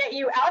get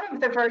you out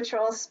of the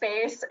virtual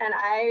space. And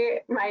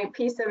my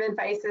piece of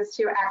advice is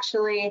to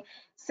actually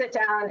sit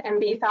down and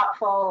be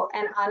thoughtful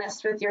and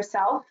honest with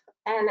yourself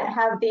and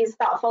have these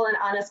thoughtful and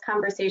honest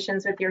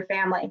conversations with your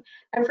family.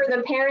 And for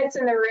the parents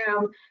in the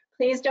room,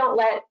 please don't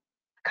let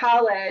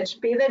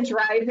college be the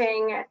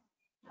driving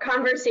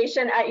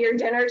conversation at your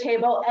dinner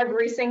table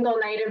every single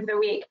night of the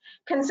week.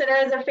 Consider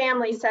as a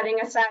family setting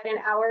aside an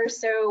hour or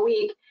so a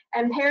week.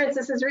 And parents,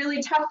 this is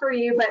really tough for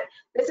you, but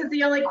this is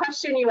the only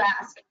question you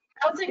ask.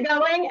 How's it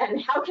going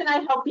and how can I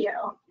help you?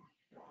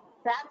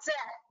 That's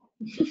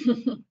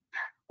it.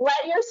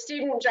 Let your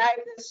student drive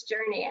this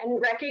journey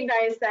and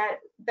recognize that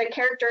the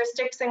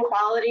characteristics and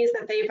qualities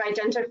that they've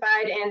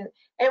identified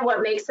and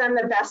what makes them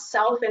the best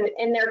self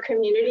in their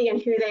community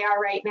and who they are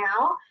right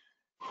now,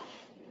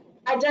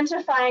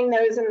 identifying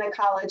those in the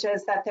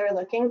colleges that they're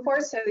looking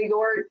for, so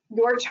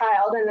your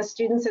child and the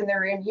students in the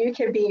room, you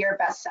could be your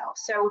best self.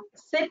 So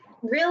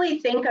really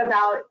think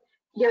about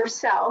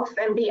yourself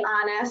and be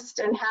honest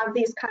and have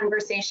these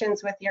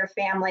conversations with your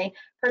family,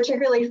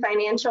 particularly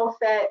financial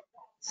fit,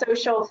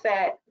 social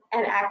fit,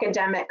 and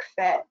academic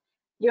fit.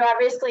 You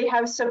obviously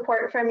have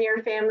support from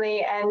your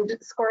family and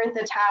SCORE at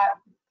the top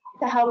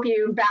to help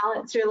you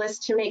balance your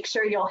list to make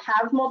sure you'll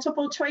have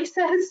multiple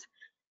choices.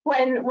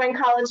 When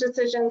college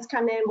decisions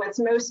come in, what's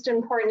most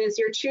important is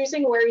you're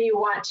choosing where you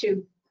want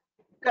to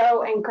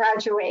go and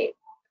graduate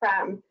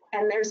from,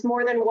 and there's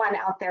more than one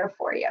out there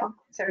for you.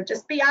 So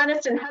just be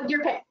honest and hug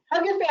your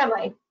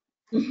family.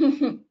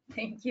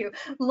 Thank you.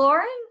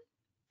 Lauren?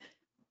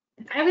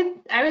 I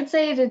would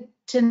say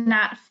to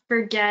not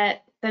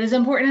forget that as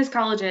important as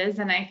college is,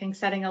 and I think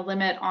setting a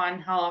limit on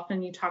how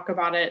often you talk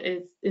about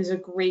it is a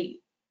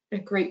great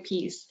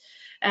piece.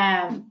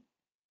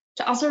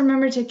 To also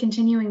remember to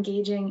continue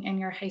engaging in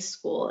your high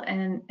school.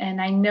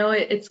 And I know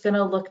it's going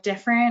to look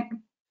different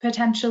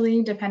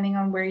potentially depending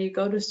on where you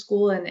go to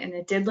school, and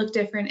it did look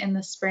different in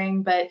the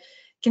spring, but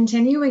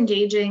continue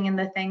engaging in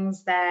the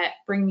things that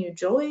bring you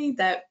joy,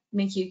 that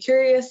make you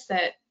curious,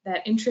 that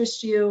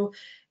interest you,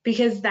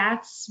 because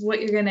that's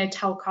what you're going to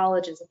tell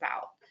college is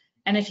about.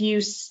 And if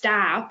you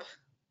stop,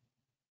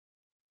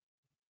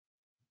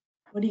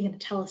 what are you going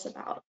to tell us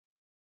about?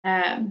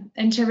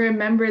 And to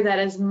remember that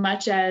as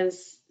much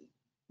as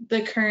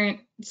the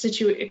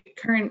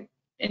current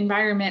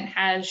environment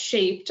has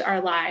shaped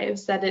our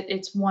lives, that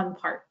it's one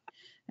part.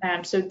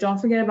 So don't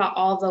forget about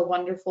all the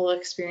wonderful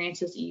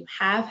experiences that you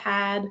have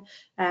had.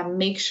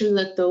 Make sure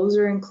that those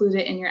are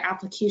included in your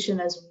application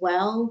as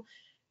well.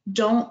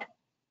 Don't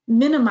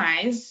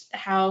minimize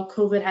how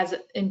COVID has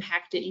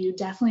impacted you.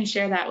 Definitely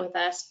share that with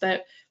us,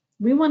 but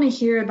we want to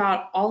hear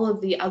about all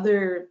of the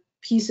other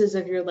pieces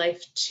of your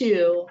life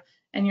too,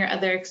 and your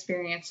other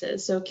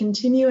experiences. So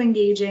continue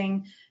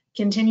engaging,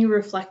 continue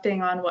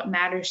reflecting on what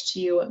matters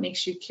to you, what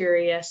makes you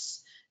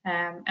curious,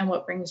 and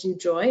what brings you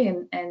joy,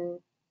 and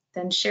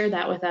then share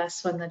that with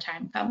us when the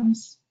time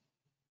comes.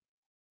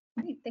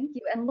 Great, thank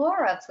you. And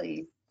Laura,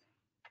 please.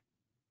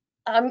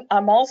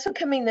 I'm also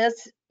coming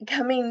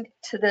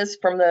to this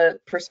from the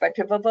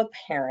perspective of a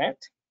parent.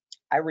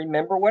 I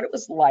remember what it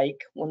was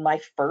like when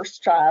my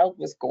first child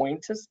was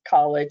going to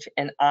college,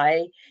 and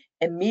I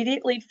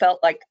immediately felt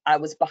like I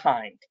was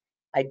behind.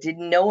 I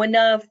didn't know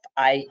enough.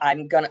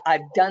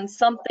 I've done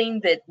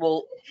something that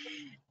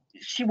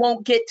she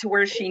won't get to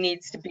where she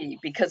needs to be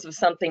because of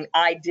something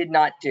I did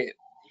not do.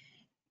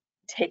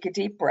 Take a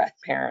deep breath,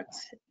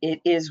 parents.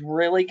 It is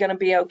really going to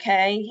be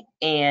okay,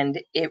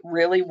 and it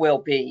really will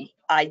be.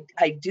 I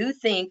do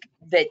think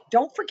that,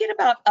 don't forget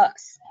about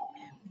us.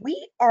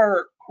 We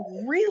are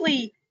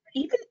really,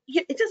 even,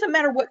 it doesn't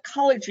matter what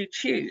college you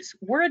choose.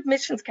 We're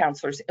admissions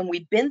counselors, and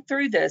we've been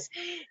through this,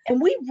 and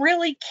we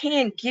really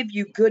can give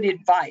you good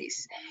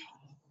advice.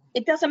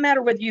 It doesn't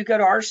matter whether you go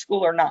to our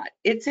school or not.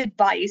 It's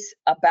advice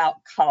about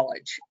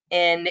college.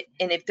 And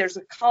if there's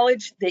a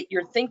college that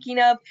you're thinking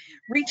of,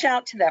 reach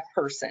out to that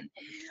person,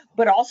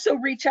 but also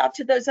reach out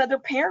to those other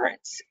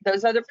parents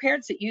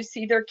that you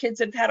see their kids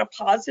have had a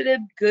positive,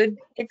 good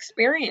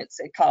experience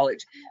at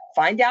college.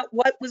 Find out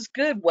what was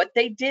good, what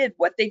they did,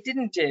 what they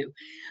didn't do.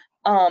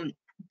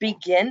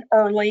 Begin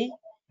early.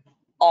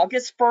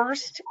 August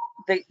 1st,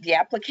 the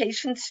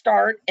applications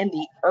start, and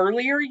the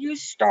earlier you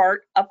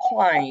start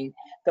applying,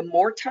 the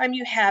more time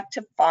you have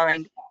to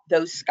find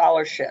those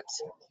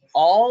scholarships,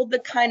 all the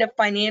kind of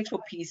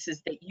financial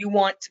pieces that you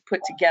want to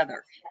put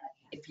together.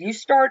 If you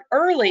start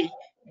early,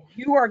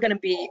 you are going to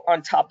be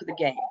on top of the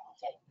game.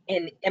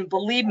 And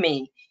believe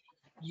me,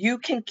 you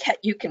can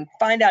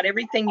find out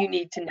everything you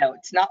need to know.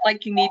 It's not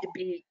like you need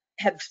to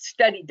have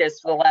studied this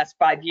for the last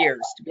 5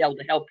 years to be able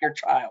to help your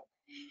child.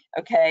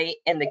 Okay,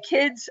 and the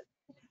kids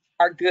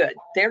are good.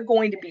 They're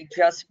going to be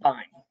just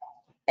fine.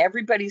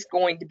 Everybody's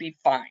going to be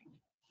fine.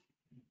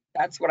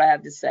 That's what I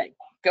have to say.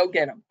 Go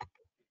get them.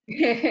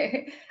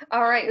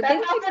 All right.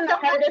 That's often the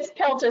hardest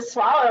pill to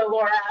swallow,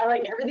 Laura.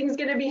 Like, everything's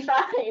going to be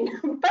fine.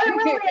 But it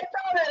will be, I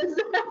promise.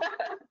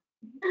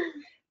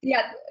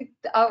 Yeah.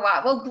 Oh,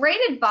 wow. Well, great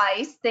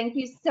advice. Thank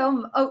you so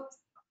much. Oh,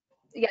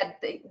 yeah.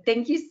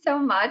 Thank you so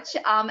much.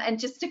 And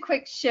just a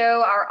quick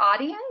show our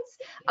audience.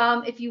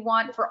 If you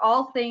want, for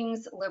all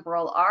things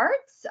liberal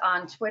arts,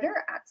 on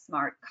Twitter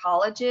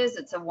 @SmartColleges.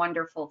 It's a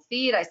wonderful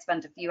feed. I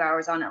spent a few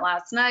hours on it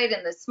last night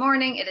and this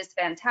morning. It is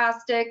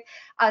fantastic.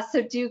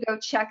 So do go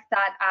check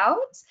that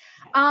out.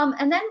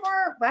 And then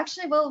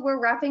we're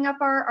wrapping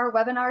up our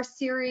webinar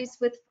series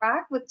with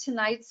FRAC with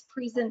tonight's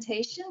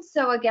presentation.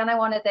 So again, I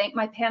want to thank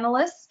my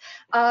panelists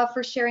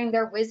for sharing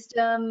their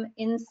wisdom,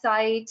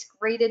 insight,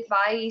 great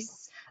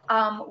advice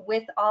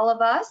with all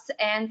of us.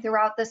 And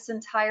throughout this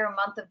entire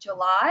month of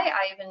July,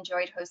 I have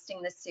enjoyed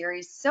hosting this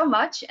series so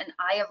much, and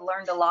I have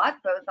learned a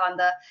lot, both on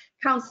the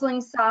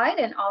counseling side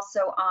and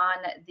also on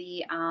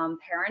the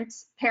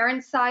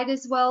parent side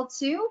as well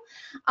too.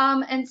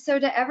 And so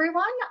to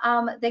everyone,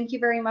 thank you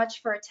very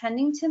much for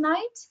attending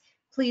tonight.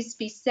 Please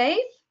be safe,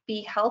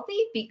 be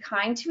healthy, be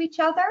kind to each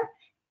other,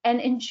 and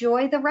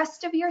enjoy the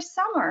rest of your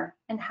summer.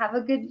 And have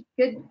a good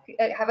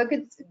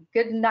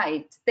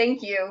night.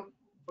 Thank you.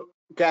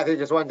 Kathy,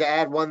 just wanted to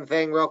add one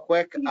thing real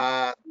quick,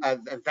 and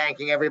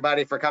thanking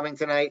everybody for coming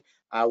tonight.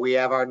 We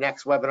have our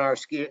next webinar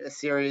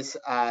series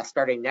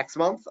starting next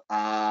month.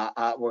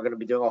 We're going to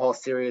be doing a whole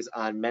series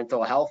on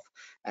mental health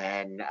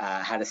and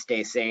how to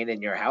stay sane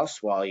in your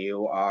house while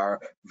you are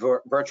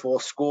virtual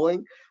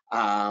schooling.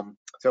 So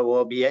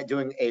we'll be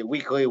doing a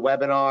weekly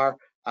webinar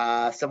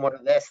similar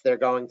to this. They're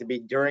going to be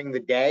during the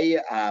day,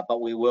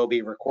 but we will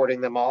be recording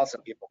them all so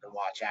people can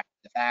watch after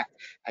the fact,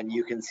 and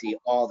you can see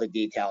all the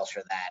details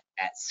for that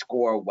at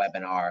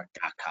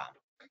scorewebinar.com.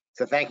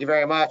 So thank you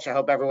very much. I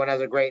hope everyone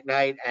has a great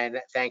night, and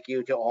thank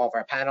you to all of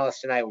our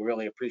panelists tonight. We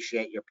really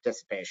appreciate your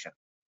participation.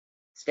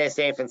 Stay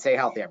safe and stay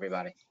healthy,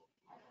 everybody.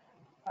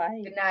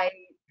 Bye. Good night.